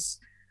give us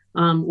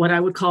what I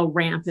would call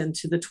ramp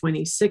into the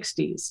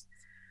 2060s.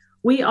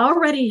 We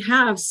already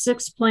have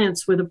 6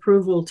 plants with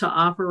approval to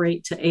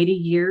operate to 80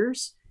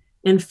 years,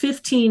 and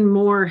 15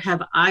 more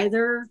have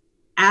either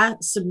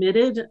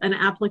submitted an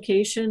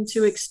application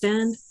to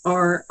extend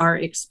or are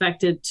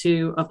expected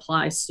to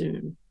apply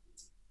soon.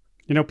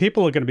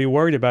 People are going to be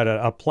worried about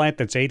a plant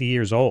that's 80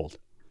 years old.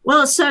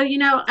 Well, so,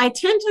 I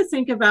tend to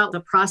think about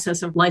the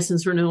process of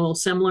license renewal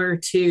similar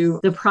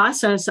to the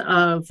process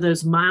of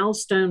those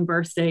milestone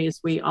birthdays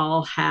we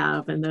all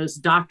have and those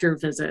doctor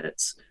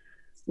visits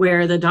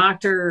where the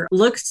doctor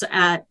looks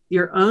at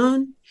your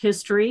own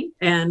history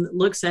and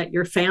looks at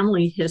your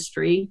family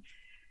history.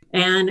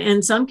 And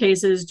in some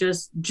cases,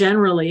 just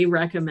generally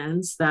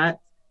recommends that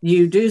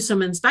you do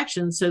some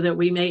inspections so that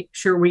we make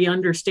sure we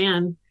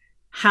understand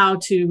how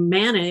to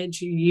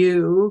manage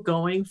you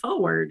going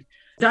forward.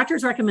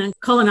 Doctors recommend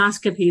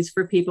colonoscopies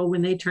for people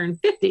when they turn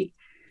 50.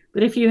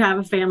 But if you have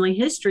a family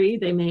history,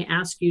 they may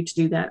ask you to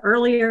do that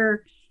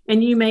earlier,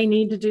 and you may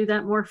need to do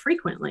that more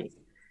frequently.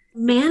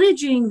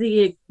 Managing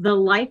the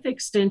life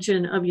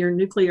extension of your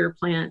nuclear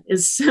plant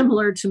is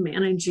similar to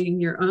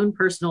managing your own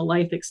personal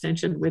life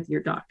extension with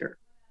your doctor.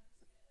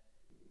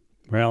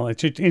 Well,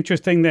 it's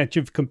interesting that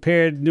you've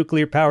compared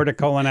nuclear power to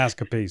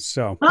colonoscopies.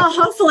 So, well,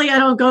 hopefully I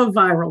don't go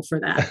viral for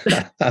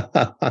that.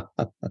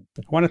 I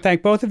want to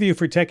thank both of you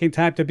for taking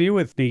time to be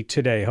with me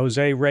today.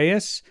 Jose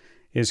Reyes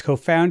is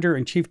co-founder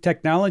and chief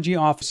technology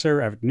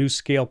officer of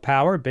NuScale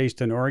Power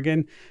based in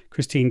Oregon.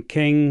 Christine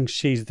King,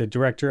 she's the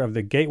director of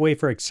the Gateway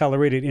for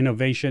Accelerated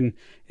Innovation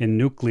in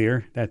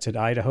Nuclear. That's at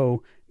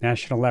Idaho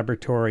National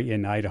Laboratory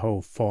in Idaho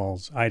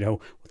Falls, Idaho.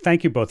 Well,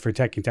 thank you both for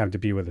taking time to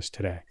be with us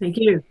today. Thank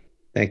you.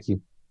 Thank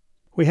you.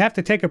 We have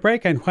to take a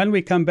break, and when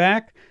we come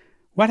back,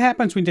 what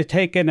happens when you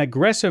take an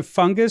aggressive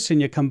fungus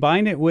and you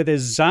combine it with a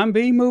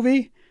zombie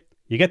movie?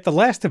 You get The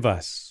Last of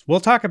Us. We'll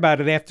talk about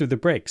it after the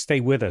break. Stay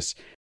with us.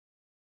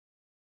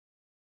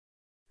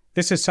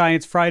 This is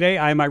Science Friday.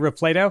 I'm Ira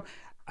Flato.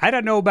 I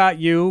don't know about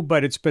you,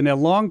 but it's been a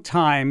long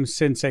time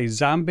since a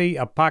zombie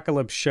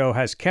apocalypse show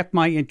has kept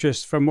my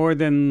interest for more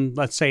than,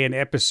 let's say, an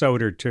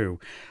episode or two.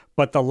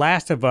 But The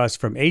Last of Us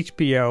from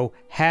HBO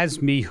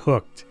has me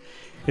hooked.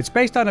 It's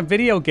based on a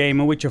video game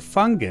in which a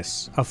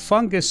fungus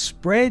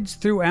spreads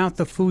throughout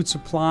the food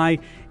supply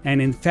and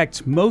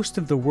infects most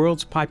of the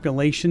world's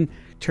population,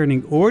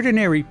 turning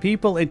ordinary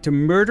people into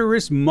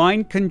murderous,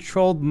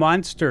 mind-controlled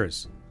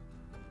monsters.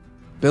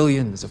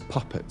 Billions of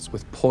puppets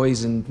with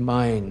poisoned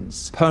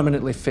minds,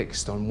 permanently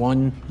fixed on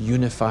one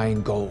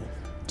unifying goal: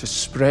 to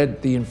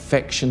spread the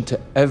infection to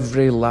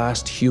every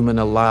last human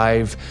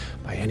alive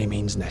by any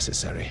means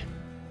necessary.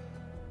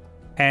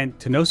 And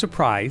to no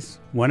surprise,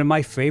 one of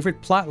my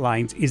favorite plot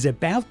lines is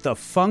about the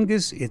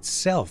fungus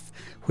itself,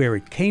 where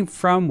it came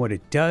from, what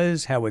it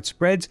does, how it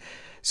spreads.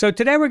 So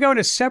today we're going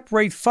to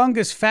separate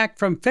fungus fact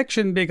from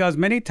fiction, because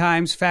many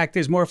times fact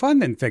is more fun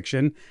than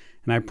fiction.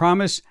 And I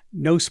promise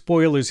no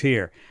spoilers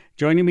here.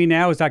 Joining me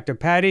now is Dr.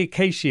 Patty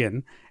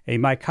Kashian, a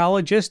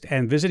mycologist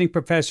and visiting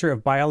professor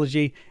of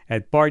biology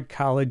at Bard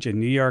College in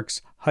New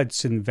York's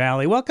Hudson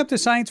Valley. Welcome to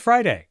Science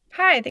Friday.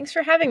 Hi, thanks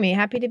for having me.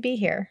 Happy to be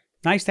here.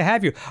 Nice to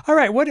have you. All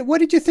right, what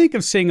did you think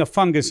of seeing a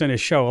fungus in a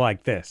show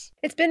like this?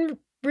 It's been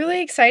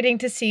really exciting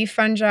to see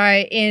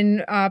fungi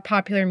in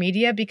popular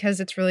media because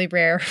it's really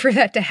rare for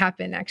that to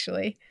happen,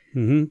 actually.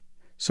 Mm-hmm.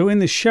 So in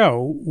the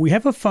show, we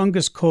have a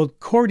fungus called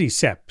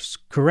cordyceps,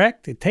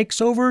 correct? It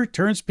takes over,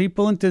 turns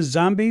people into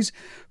zombies.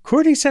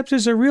 Cordyceps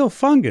is a real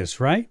fungus,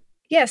 right?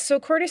 Yes, so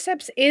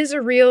cordyceps is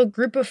a real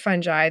group of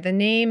fungi. The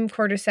name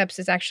cordyceps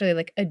is actually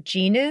like a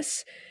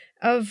genus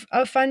of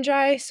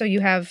fungi. So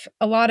you have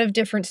a lot of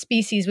different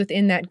species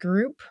within that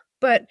group.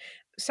 But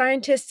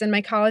scientists and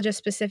mycologists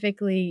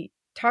specifically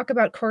talk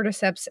about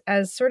cordyceps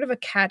as sort of a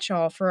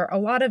catch-all for a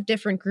lot of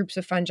different groups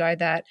of fungi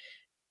that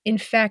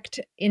infect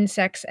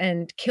insects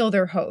and kill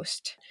their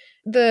host.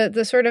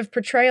 The sort of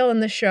portrayal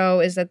in the show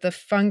is that the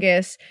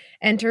fungus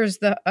enters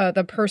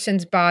the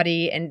person's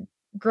body and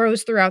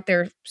grows throughout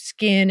their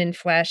skin and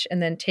flesh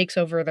and then takes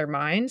over their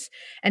minds.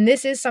 And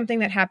this is something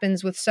that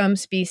happens with some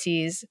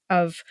species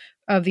of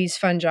these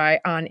fungi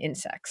on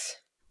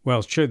insects.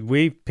 Well, should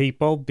we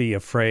people be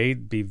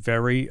afraid, be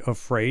very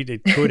afraid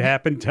it could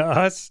happen to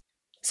us?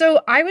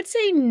 So I would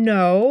say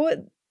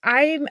no.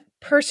 I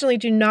personally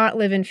do not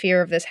live in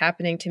fear of this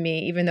happening to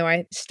me, even though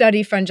I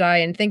study fungi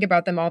and think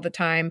about them all the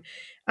time.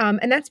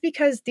 And that's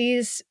because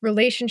these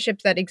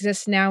relationships that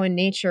exist now in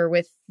nature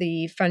with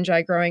the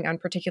fungi growing on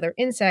particular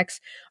insects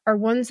are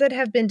ones that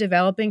have been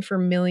developing for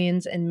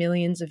millions and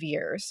millions of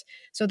years.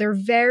 So they're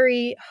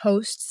very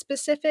host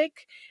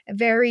specific,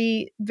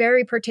 very,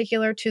 very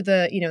particular to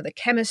the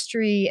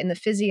chemistry and the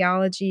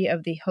physiology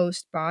of the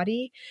host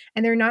body.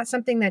 And they're not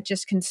something that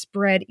just can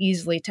spread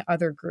easily to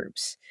other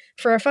groups.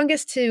 For a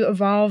fungus to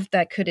evolve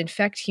that could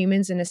infect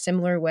humans in a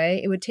similar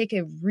way, it would take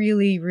a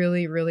really,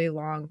 really, really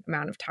long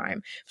amount of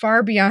time,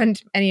 far beyond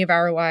any of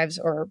our lives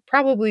or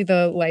probably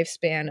the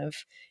lifespan of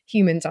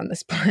humans on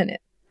this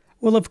planet.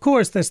 Well, of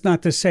course, that's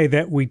not to say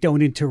that we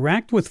don't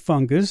interact with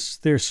fungus.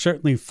 There's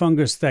certainly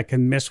fungus that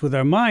can mess with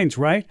our minds,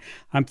 right?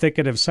 I'm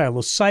thinking of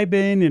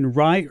psilocybin and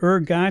rye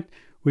ergot,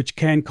 which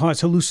can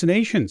cause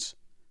hallucinations.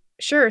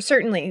 Sure,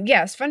 certainly.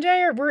 Yes,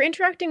 we're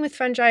interacting with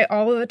fungi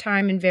all of the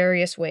time in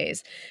various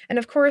ways. And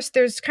of course,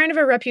 there's kind of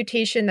a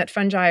reputation that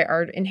fungi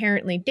are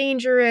inherently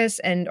dangerous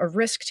and a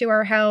risk to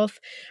our health.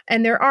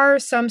 And there are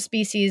some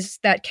species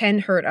that can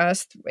hurt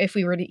us if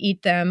we were to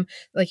eat them.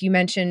 Like you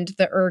mentioned,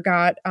 the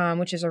ergot,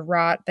 which is a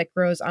rot that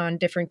grows on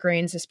different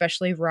grains,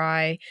 especially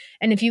rye.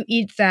 And if you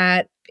eat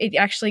that, it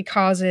actually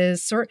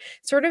causes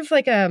sort of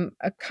like a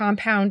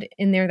compound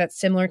in there that's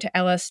similar to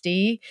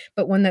LSD,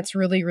 but one that's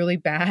really, really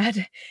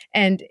bad.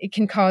 And it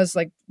can cause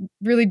like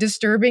really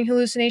disturbing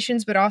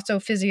hallucinations, but also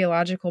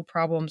physiological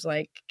problems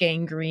like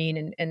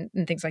gangrene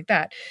and things like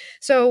that.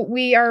 So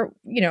we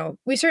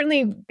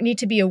certainly need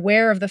to be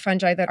aware of the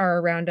fungi that are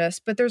around us,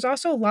 but there's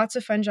also lots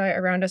of fungi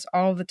around us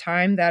all the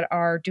time that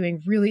are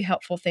doing really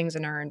helpful things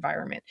in our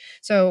environment.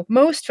 So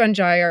most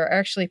fungi are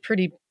actually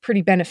pretty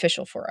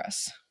beneficial for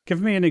us. Give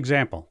me an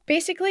example.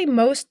 Basically,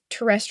 most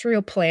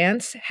terrestrial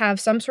plants have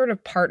some sort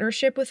of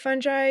partnership with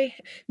fungi,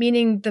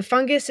 meaning the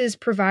fungus is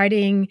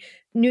providing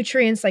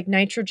nutrients like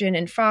nitrogen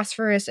and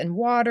phosphorus and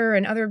water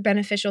and other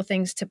beneficial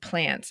things to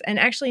plants. And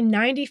actually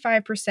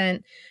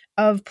 95%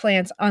 of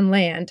plants on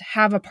land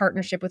have a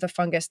partnership with a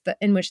fungus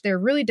in which they're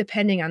really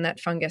depending on that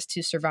fungus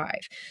to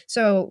survive.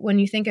 So when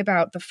you think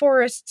about the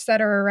forests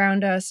that are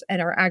around us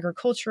and our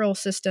agricultural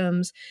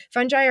systems,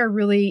 fungi are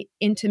really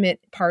intimate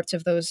parts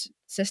of those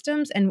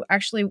systems. And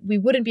actually, we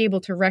wouldn't be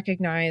able to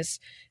recognize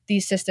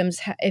these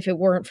systems if it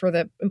weren't for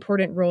the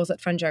important roles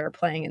that fungi are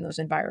playing in those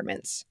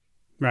environments.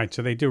 Right.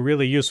 So they do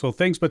really useful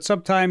things, but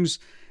sometimes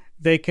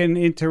they can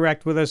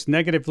interact with us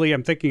negatively.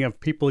 I'm thinking of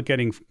people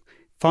getting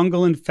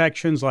fungal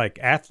infections like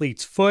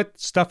athlete's foot,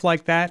 stuff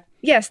like that.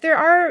 Yes, there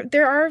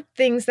are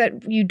things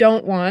that you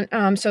don't want.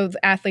 So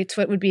the athlete's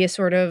foot would be a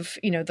sort of,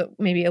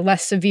 maybe a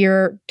less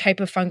severe type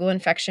of fungal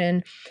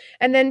infection.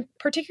 And then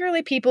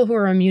particularly people who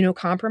are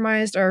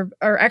immunocompromised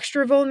are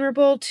extra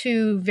vulnerable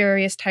to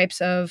various types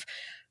of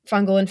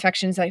fungal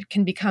infections that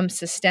can become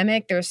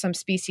systemic. There's some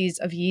species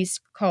of yeast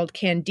called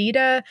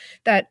Candida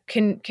that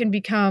can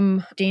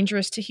become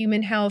dangerous to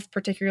human health,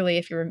 particularly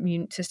if your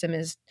immune system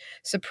is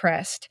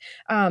suppressed.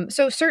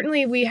 So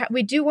certainly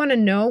we do want to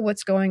know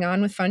what's going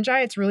on with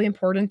fungi. It's really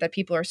important that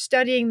people are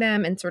studying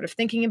them and sort of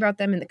thinking about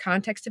them in the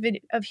context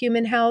of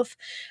human health,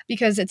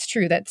 because it's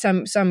true that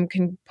some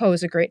can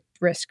pose a great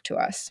risk to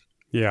us.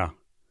 Yeah.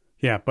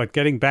 Yeah, but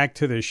getting back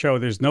to the show,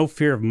 there's no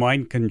fear of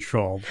mind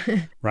control,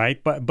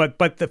 right?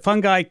 But the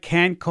fungi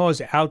can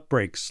cause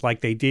outbreaks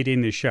like they did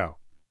in the show.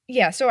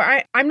 Yeah, so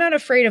I'm not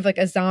afraid of like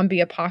a zombie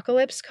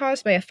apocalypse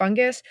caused by a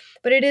fungus,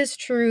 but it is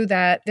true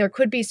that there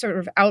could be sort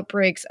of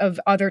outbreaks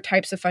of other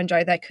types of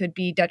fungi that could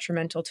be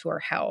detrimental to our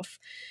health.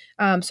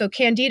 So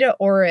Candida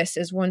auris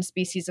is one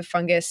species of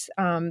fungus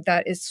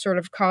that is sort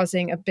of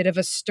causing a bit of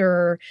a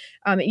stir.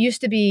 It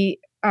used to be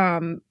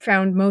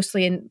found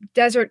mostly in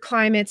desert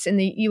climates in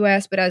the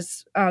U.S., but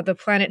as the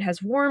planet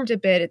has warmed a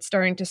bit, it's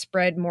starting to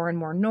spread more and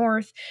more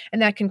north,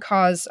 and that can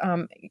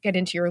get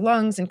into your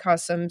lungs and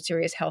cause some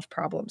serious health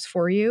problems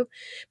for you.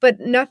 But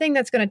nothing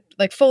that's going to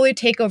like fully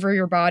take over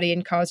your body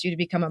and cause you to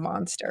become a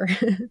monster.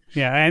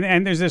 Yeah,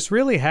 and there's this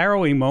really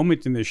harrowing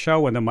moment in the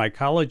show when the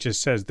mycologist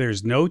says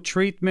there's no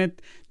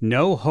treatment,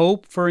 no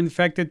hope for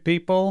infected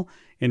people.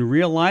 In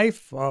real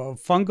life,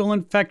 fungal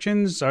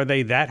infections, are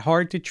they that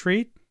hard to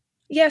treat?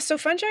 Yeah, so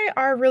fungi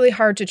are really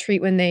hard to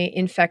treat when they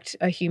infect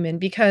a human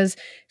because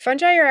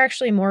fungi are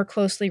actually more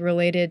closely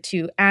related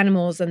to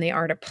animals than they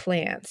are to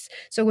plants.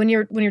 So when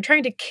you're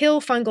trying to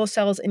kill fungal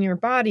cells in your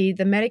body,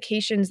 the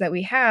medications that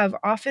we have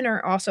often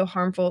are also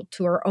harmful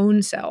to our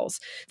own cells.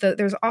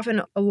 There's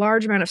often a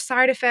large amount of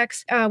side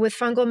effects with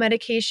fungal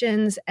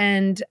medications,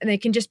 and they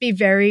can just be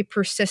very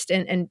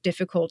persistent and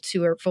difficult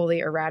to fully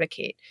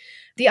eradicate.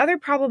 The other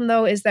problem,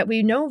 though, is that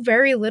we know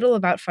very little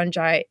about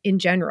fungi in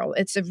general.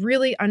 It's a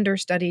really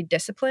understudied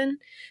discipline.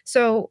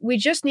 So we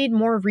just need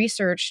more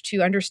research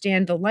to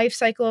understand the life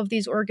cycle of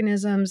these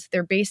organisms,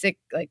 their basic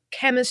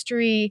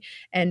chemistry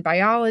and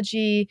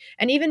biology,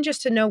 and even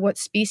just to know what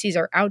species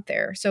are out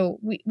there. So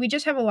we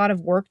just have a lot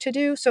of work to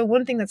do. So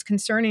one thing that's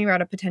concerning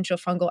about a potential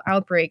fungal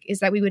outbreak is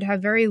that we would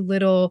have very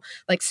little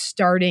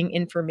starting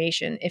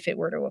information if it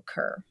were to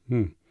occur.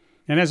 And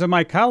as a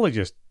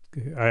mycologist,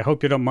 I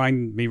hope you don't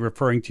mind me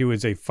referring to you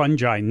as a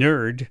fungi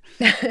nerd.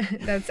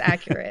 That's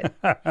accurate.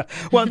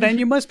 Well, then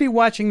you must be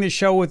watching the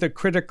show with a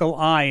critical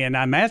eye. And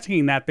I'm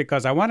asking that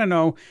because I want to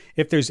know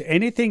if there's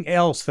anything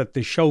else that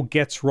the show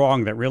gets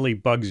wrong that really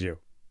bugs you.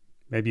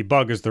 Maybe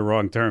bug is the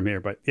wrong term here,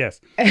 but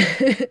yes.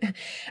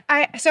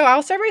 So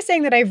I'll start by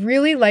saying that I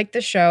really like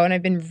the show and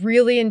I've been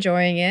really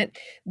enjoying it.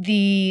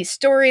 The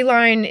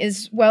storyline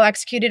is well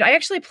executed. I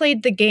actually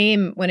played the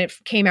game when it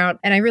came out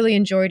and I really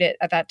enjoyed it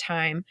at that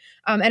time.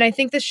 And I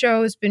think the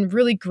show has been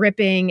really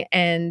gripping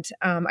and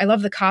I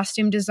love the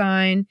costume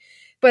design.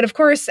 But of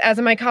course, as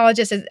a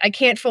mycologist, I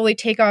can't fully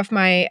take off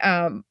my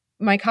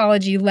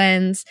mycology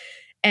lens.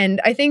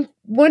 And I think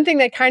one thing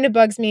that kind of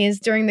bugs me is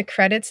during the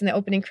credits and the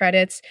opening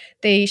credits,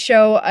 they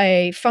show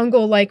a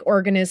fungal-like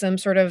organism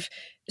sort of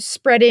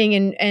spreading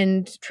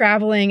and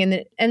traveling, and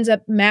it ends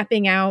up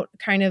mapping out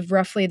kind of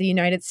roughly the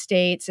United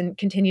States and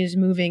continues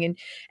moving. And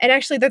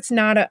actually, that's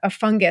not a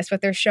fungus.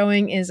 What they're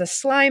showing is a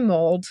slime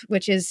mold,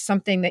 which is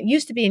something that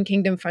used to be in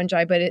Kingdom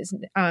Fungi, but is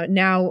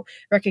now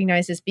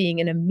recognized as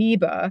being an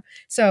amoeba.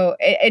 So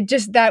it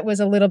just, that was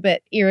a little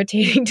bit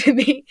irritating to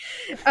me.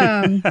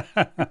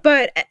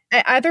 But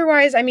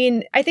Otherwise, I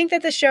mean, I think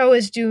that the show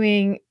is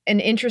doing an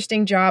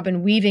interesting job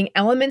in weaving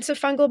elements of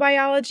fungal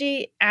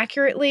biology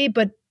accurately,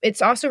 but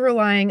it's also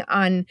relying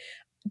on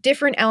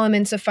different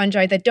elements of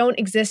fungi that don't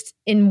exist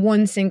in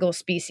one single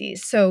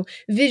species. So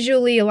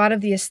visually, a lot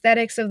of the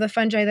aesthetics of the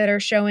fungi that are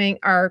showing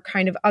are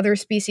kind of other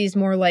species,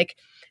 more like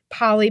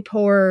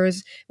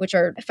polypores, which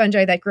are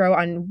fungi that grow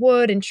on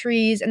wood and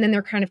trees. And then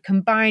they're kind of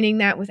combining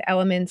that with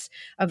elements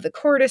of the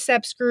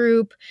cordyceps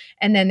group.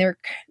 And then they're,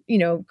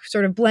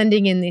 sort of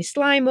blending in the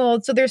slime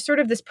mold. So there's sort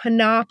of this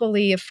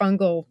panoply of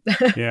fungal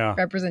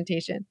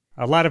representation.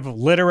 A lot of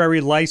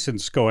literary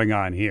license going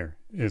on here.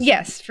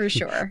 Yes, for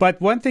sure. But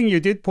one thing you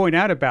did point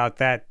out about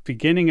that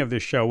beginning of the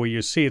show where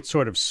you see it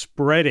sort of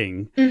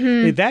spreading,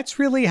 that's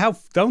really how,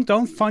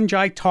 don't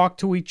fungi talk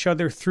to each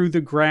other through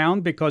the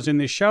ground? Because in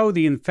the show,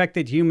 the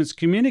infected humans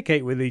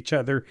communicate with each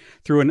other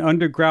through an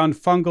underground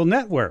fungal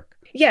network.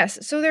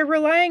 Yes, so they're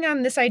relying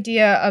on this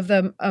idea of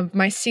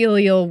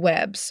mycelial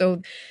webs.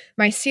 So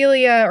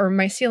mycelia or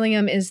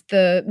mycelium is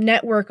the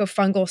network of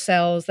fungal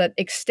cells that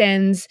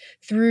extends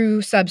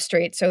through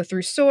substrate, so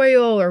through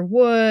soil or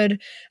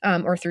wood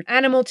or through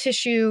animal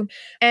tissue.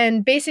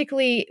 And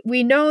basically,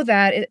 we know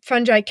that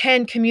fungi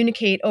can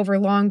communicate over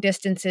long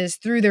distances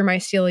through their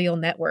mycelial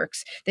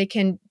networks. They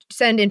can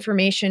send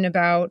information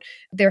about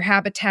their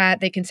habitat.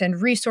 They can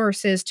send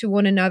resources to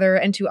one another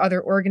and to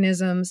other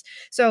organisms.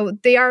 So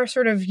they are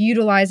sort of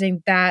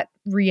utilizing that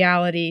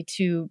reality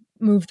to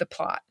move the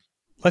plot.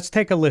 Let's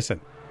take a listen.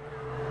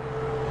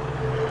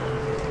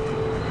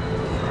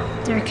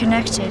 They're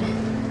connected.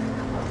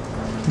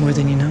 More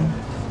than you know.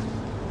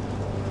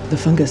 The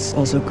fungus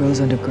also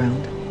grows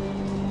underground.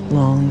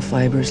 Long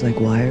fibers like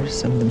wires,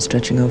 some of them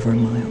stretching over a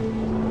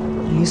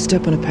mile. You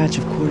step on a patch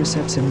of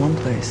cordyceps in one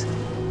place,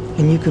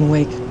 and you can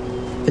wake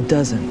a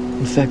dozen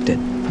infected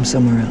from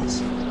somewhere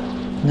else.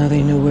 Now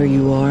they know where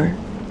you are.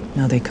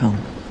 Now they come.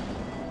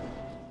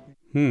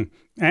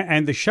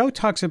 And the show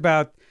talks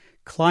about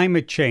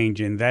climate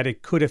change and that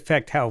it could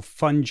affect how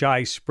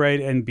fungi spread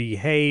and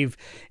behave,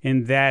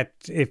 and that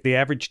if the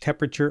average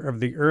temperature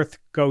of the Earth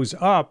goes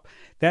up,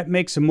 that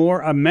makes them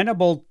more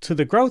amenable to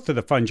the growth of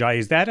the fungi.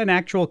 Is that an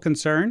actual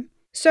concern?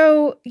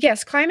 So,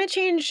 yes, climate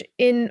change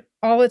in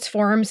all its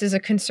forms is a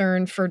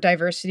concern for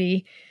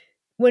diversity.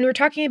 When we're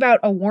talking about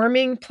a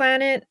warming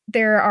planet,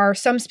 there are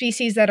some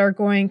species that are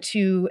going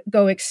to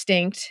go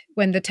extinct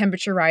when the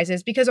temperature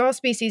rises because all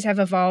species have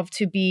evolved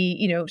to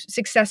be,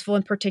 successful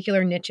in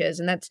particular niches.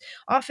 And that's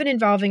often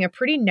involving a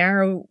pretty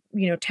narrow,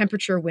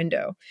 temperature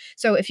window.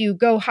 So if you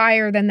go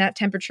higher than that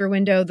temperature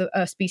window,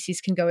 the species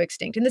can go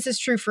extinct. And this is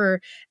true for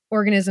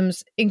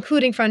organisms,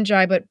 including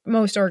fungi, but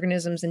most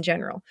organisms in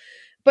general.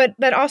 But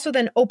that also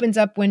then opens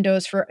up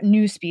windows for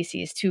new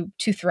species to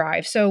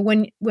thrive. So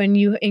when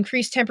you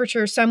increase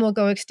temperature, some will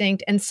go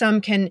extinct and some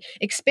can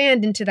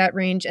expand into that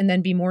range and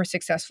then be more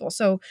successful.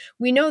 So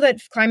we know that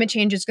climate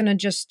change is going to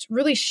just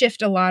really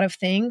shift a lot of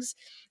things.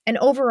 And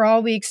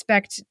overall, we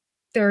expect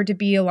there to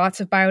be lots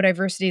of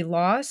biodiversity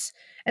loss.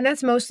 And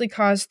that's mostly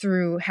caused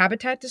through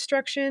habitat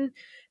destruction.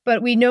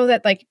 But we know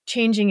that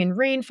changing in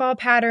rainfall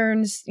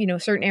patterns,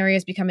 certain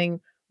areas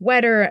becoming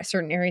wetter,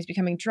 certain areas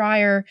becoming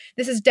drier.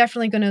 This is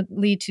definitely going to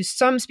lead to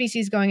some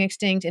species going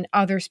extinct and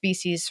other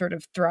species sort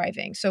of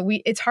thriving. So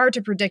it's hard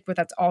to predict what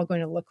that's all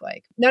going to look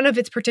like. None of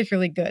it's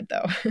particularly good,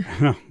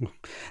 though.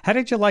 How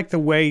did you like the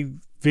way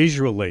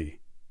visually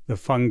the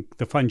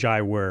fungi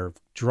were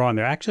drawn?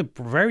 They're actually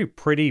very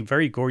pretty,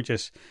 very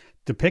gorgeous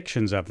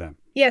depictions of them.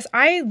 Yes,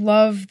 I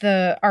love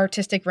the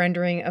artistic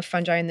rendering of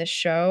fungi in this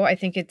show. I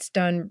think it's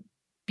done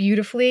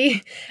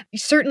beautifully.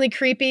 Certainly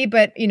creepy,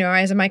 but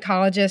as a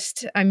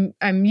mycologist,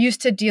 I'm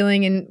used to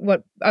dealing in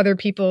what other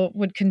people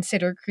would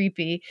consider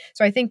creepy.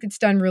 So I think it's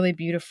done really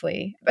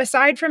beautifully.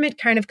 Aside from it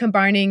kind of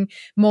combining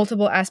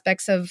multiple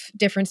aspects of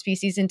different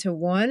species into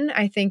one,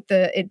 I think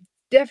it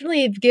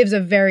definitely gives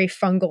a very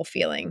fungal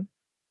feeling.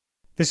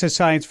 This is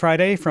Science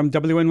Friday from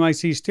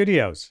WNYC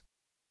Studios.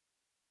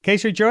 In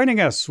case you're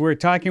joining us, we're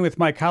talking with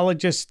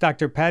mycologist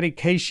Dr. Patty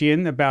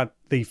Kashian about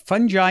the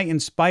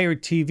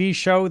fungi-inspired TV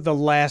show, The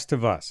Last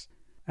of Us.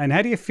 And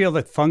how do you feel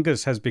that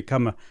fungus has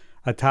become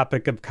a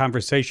topic of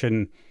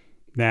conversation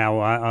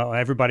now?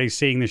 Everybody's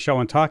seeing the show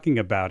and talking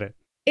about it.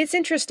 It's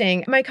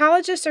interesting.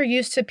 Mycologists are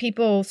used to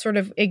people sort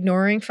of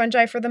ignoring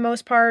fungi for the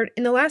most part.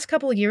 In the last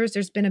couple of years,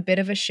 there's been a bit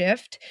of a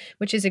shift,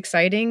 which is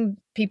exciting.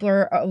 People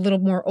are a little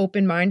more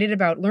open-minded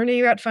about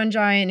learning about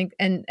fungi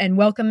and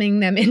welcoming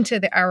them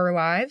into our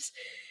lives.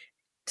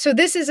 So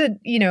this is a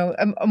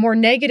more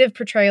negative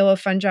portrayal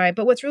of fungi,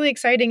 but what's really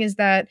exciting is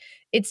that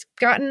it's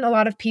gotten a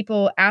lot of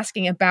people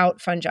asking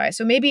about fungi.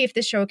 So maybe if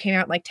this show came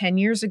out 10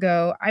 years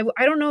ago,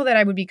 I don't know that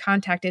I would be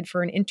contacted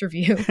for an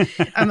interview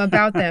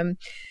about them.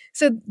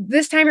 So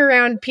this time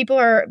around,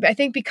 I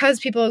think because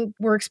people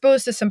were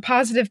exposed to some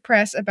positive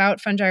press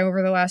about fungi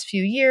over the last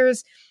few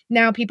years,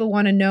 now people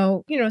want to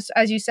know,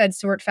 as you said,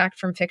 sort fact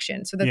from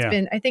fiction. So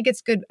I think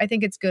it's good. I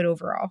think it's good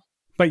overall.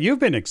 But you've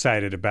been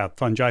excited about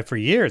fungi for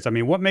years. I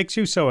mean, what makes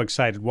you so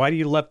excited? Why do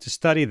you love to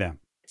study them?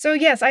 So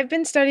yes, I've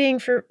been studying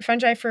for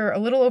fungi for a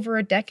little over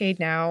a decade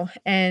now.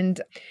 And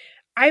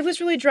I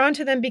was really drawn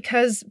to them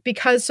because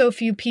so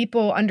few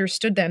people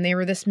understood them. They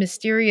were this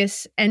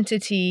mysterious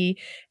entity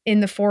in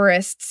the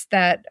forests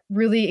that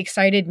really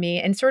excited me,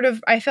 and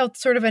I felt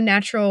sort of a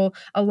natural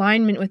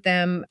alignment with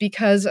them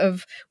because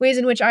of ways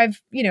in which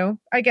I've,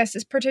 I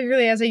guess,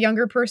 particularly as a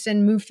younger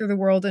person, moved through the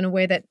world in a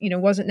way that,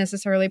 wasn't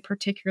necessarily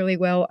particularly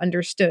well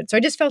understood. So I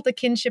just felt a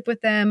kinship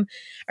with them.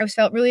 I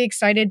felt really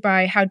excited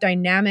by how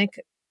dynamic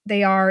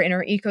they are in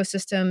our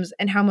ecosystems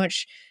and how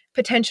much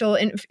potential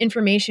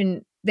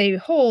information they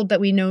hold that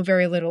we know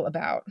very little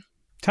about.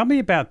 Tell me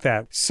about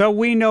that. So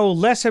we know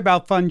less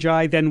about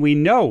fungi than we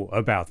know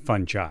about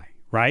fungi,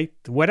 right?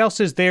 What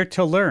else is there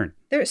to learn?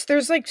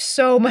 There's like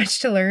so much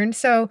to learn.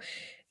 So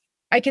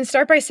I can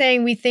start by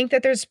saying we think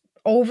that there's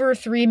over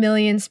 3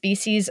 million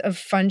species of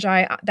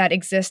fungi that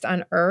exist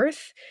on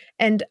Earth.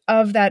 And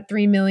of that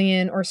 3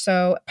 million or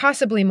so,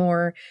 possibly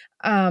more,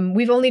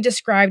 we've only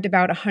described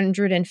about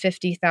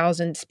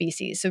 150,000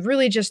 species. So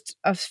really just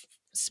a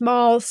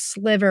small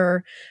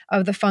sliver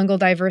of the fungal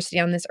diversity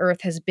on this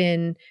earth has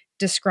been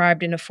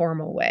described in a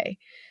formal way.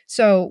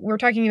 So we're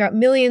talking about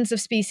millions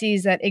of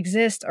species that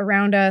exist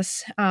around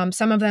us.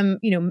 Some of them,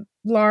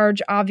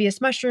 large,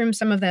 obvious mushrooms,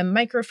 some of them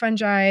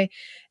microfungi,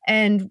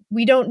 and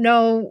we don't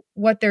know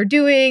what they're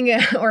doing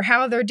or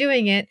how they're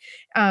doing it.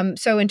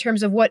 So in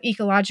terms of what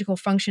ecological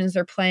functions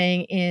they're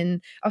playing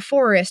in a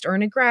forest or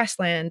in a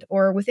grassland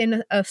or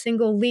within a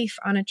single leaf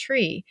on a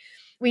tree,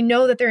 we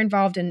know that they're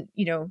involved in,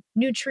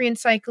 nutrient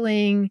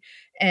cycling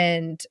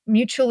and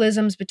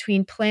mutualisms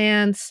between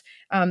plants.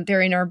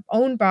 They're in our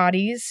own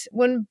bodies.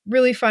 One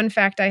really fun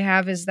fact I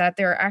have is that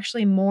there are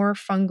actually more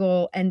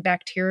fungal and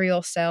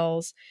bacterial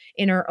cells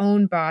in our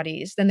own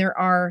bodies than there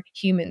are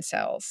human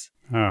cells,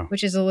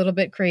 which is a little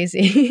bit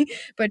crazy,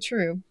 but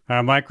true.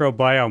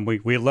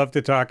 Microbiome, we love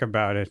to talk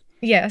about it.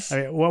 Yes.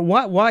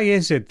 Why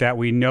is it that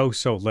we know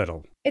so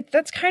little?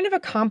 That's kind of a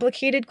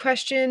complicated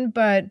question,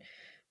 but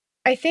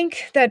I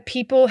think that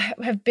people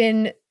have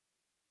been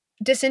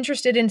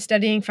disinterested in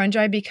studying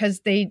fungi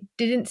because they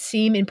didn't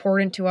seem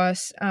important to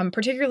us,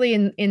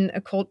 particularly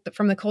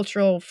from the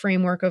cultural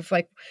framework of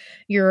like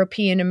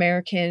European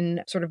American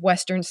sort of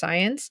Western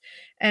science.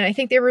 And I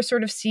think they were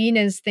sort of seen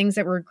as things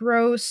that were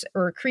gross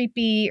or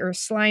creepy or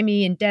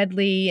slimy and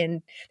deadly.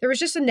 And there was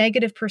just a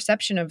negative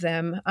perception of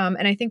them.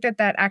 And I think that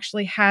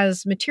actually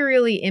has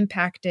materially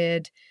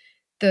impacted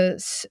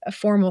the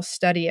formal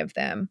study of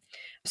them.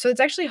 So it's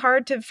actually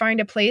hard to find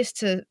a place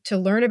to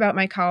learn about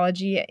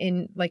mycology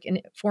in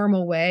a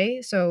formal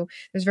way. So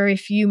there's very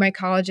few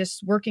mycologists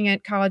working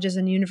at colleges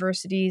and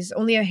universities.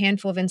 Only a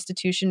handful of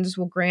institutions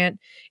will grant,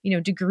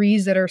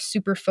 degrees that are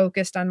super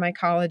focused on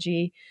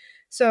mycology.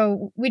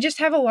 So we just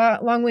have a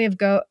long way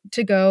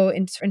to go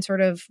in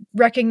sort of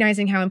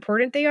recognizing how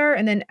important they are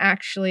and then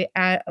actually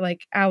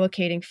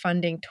allocating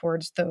funding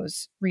towards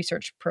those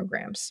research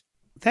programs.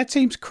 That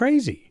seems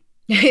crazy.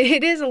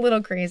 It is a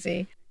little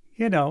crazy.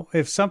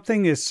 If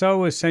something is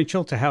so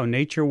essential to how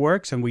nature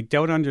works and we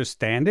don't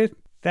understand it,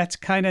 that's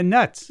kind of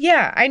nuts.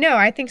 Yeah, I know.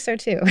 I think so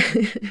too.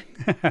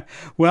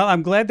 Well,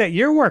 I'm glad that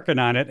you're working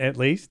on it at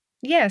least.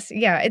 Yes.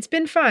 Yeah. It's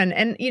been fun.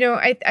 And,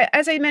 I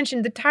as I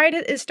mentioned, the tide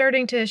is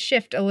starting to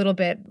shift a little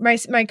bit.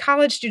 My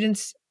college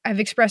students have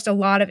expressed a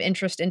lot of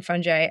interest in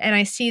fungi, and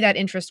I see that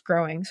interest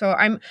growing. So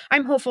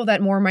I'm hopeful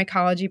that more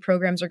mycology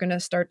programs are going to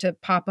start to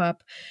pop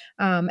up,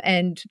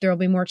 and there will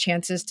be more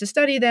chances to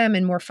study them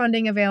and more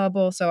funding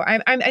available. So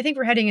I think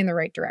we're heading in the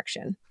right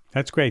direction.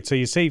 That's great. So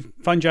you see,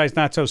 fungi is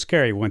not so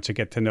scary once you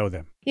get to know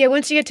them. Yeah,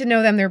 once you get to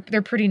know them,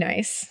 they're pretty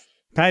nice.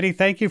 Patty,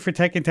 thank you for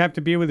taking time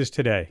to be with us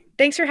today.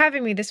 Thanks for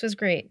having me. This was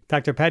great.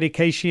 Dr. Patty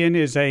Kashian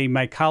is a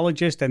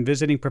mycologist and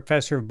visiting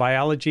professor of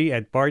biology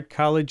at Bard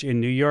College in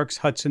New York's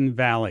Hudson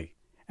Valley.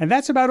 And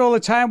that's about all the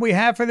time we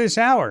have for this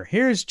hour.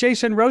 Here's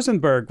Jason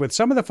Rosenberg with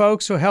some of the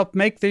folks who helped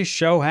make this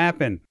show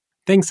happen.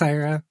 Thanks,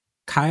 Ira.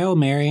 Kyle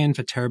Marion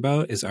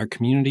Viterbo is our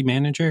community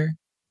manager.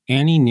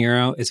 Annie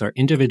Nero is our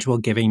individual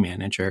giving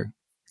manager.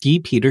 Guy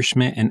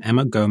Peterschmidt and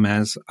Emma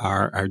Gomez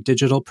are our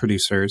digital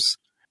producers.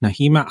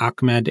 Nahima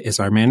Ahmed is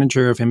our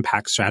manager of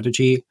impact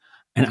strategy.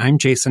 And I'm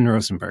Jason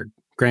Rosenberg,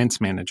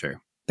 grants manager.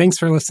 Thanks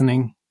for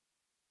listening.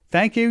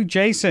 Thank you,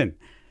 Jason.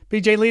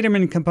 BJ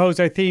Liederman composed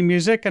our theme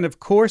music. And of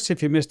course,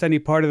 if you missed any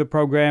part of the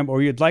program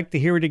or you'd like to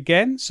hear it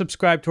again,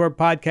 subscribe to our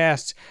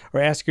podcasts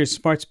or ask your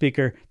smart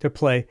speaker to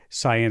play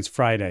Science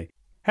Friday.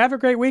 Have a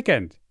great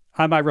weekend.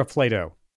 I'm Ira Flato.